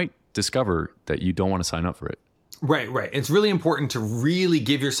 and you might discover that you don't want to sign up for it. Right. It's really important to really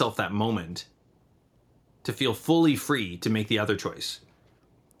give yourself that moment to feel fully free to make the other choice.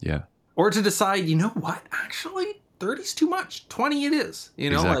 Yeah. Or to decide, you know what, actually 30's too much. 20 it is,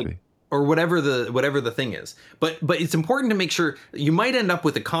 exactly. Like, or whatever the thing is. But it's important to make sure you might end up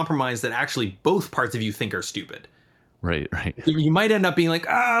with a compromise that actually both parts of you think are stupid. Right. You might end up being like,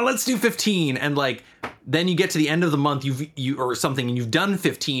 let's do 15. And like, then you get to the end of the month, or something, and you've done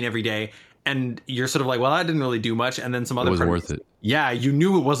 15 every day. And you're sort of like, well, I didn't really do much. And then some other it wasn't worth it. Yeah, you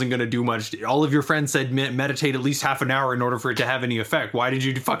knew it wasn't going to do much. All of your friends said meditate at least half an hour in order for it to have any effect. Why did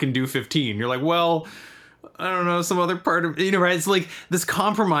you fucking do 15? You're like, well, I don't know, some other part of, right? It's like this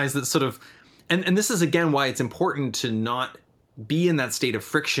compromise that sort of, and this is again why it's important to not be in that state of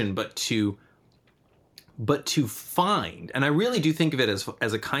friction, but to find, and I really do think of it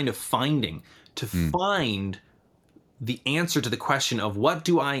as a kind of finding, to find the answer to the question of what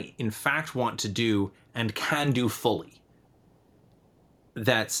do I in fact want to do and can do fully.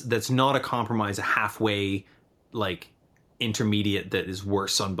 That's not a compromise, a halfway, like intermediate that is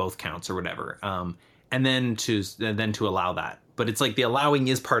worse on both counts or whatever. And then to allow that. But it's like the allowing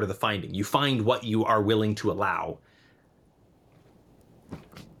is part of the finding. You find what you are willing to allow.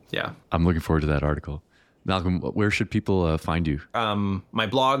 Yeah. I'm looking forward to that article. Malcolm, where should people find you? My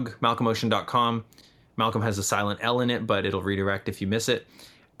blog, malcolmocean.com. Malcolm has a silent L in it, but it'll redirect if you miss it.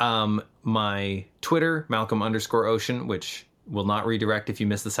 My Twitter, Malcolm_Ocean, which will not redirect if you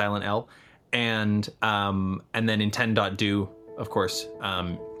miss the silent L. And then intend.do, of course.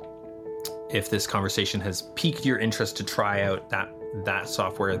 If this conversation has piqued your interest to try out that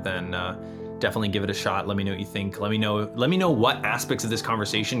software, then definitely give it a shot. Let me know what you think. Let me know what aspects of this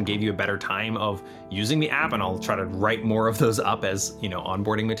conversation gave you a better time of using the app, and I'll try to write more of those up as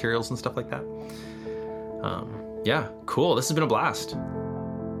onboarding materials and stuff like that. Yeah, cool. This has been a blast.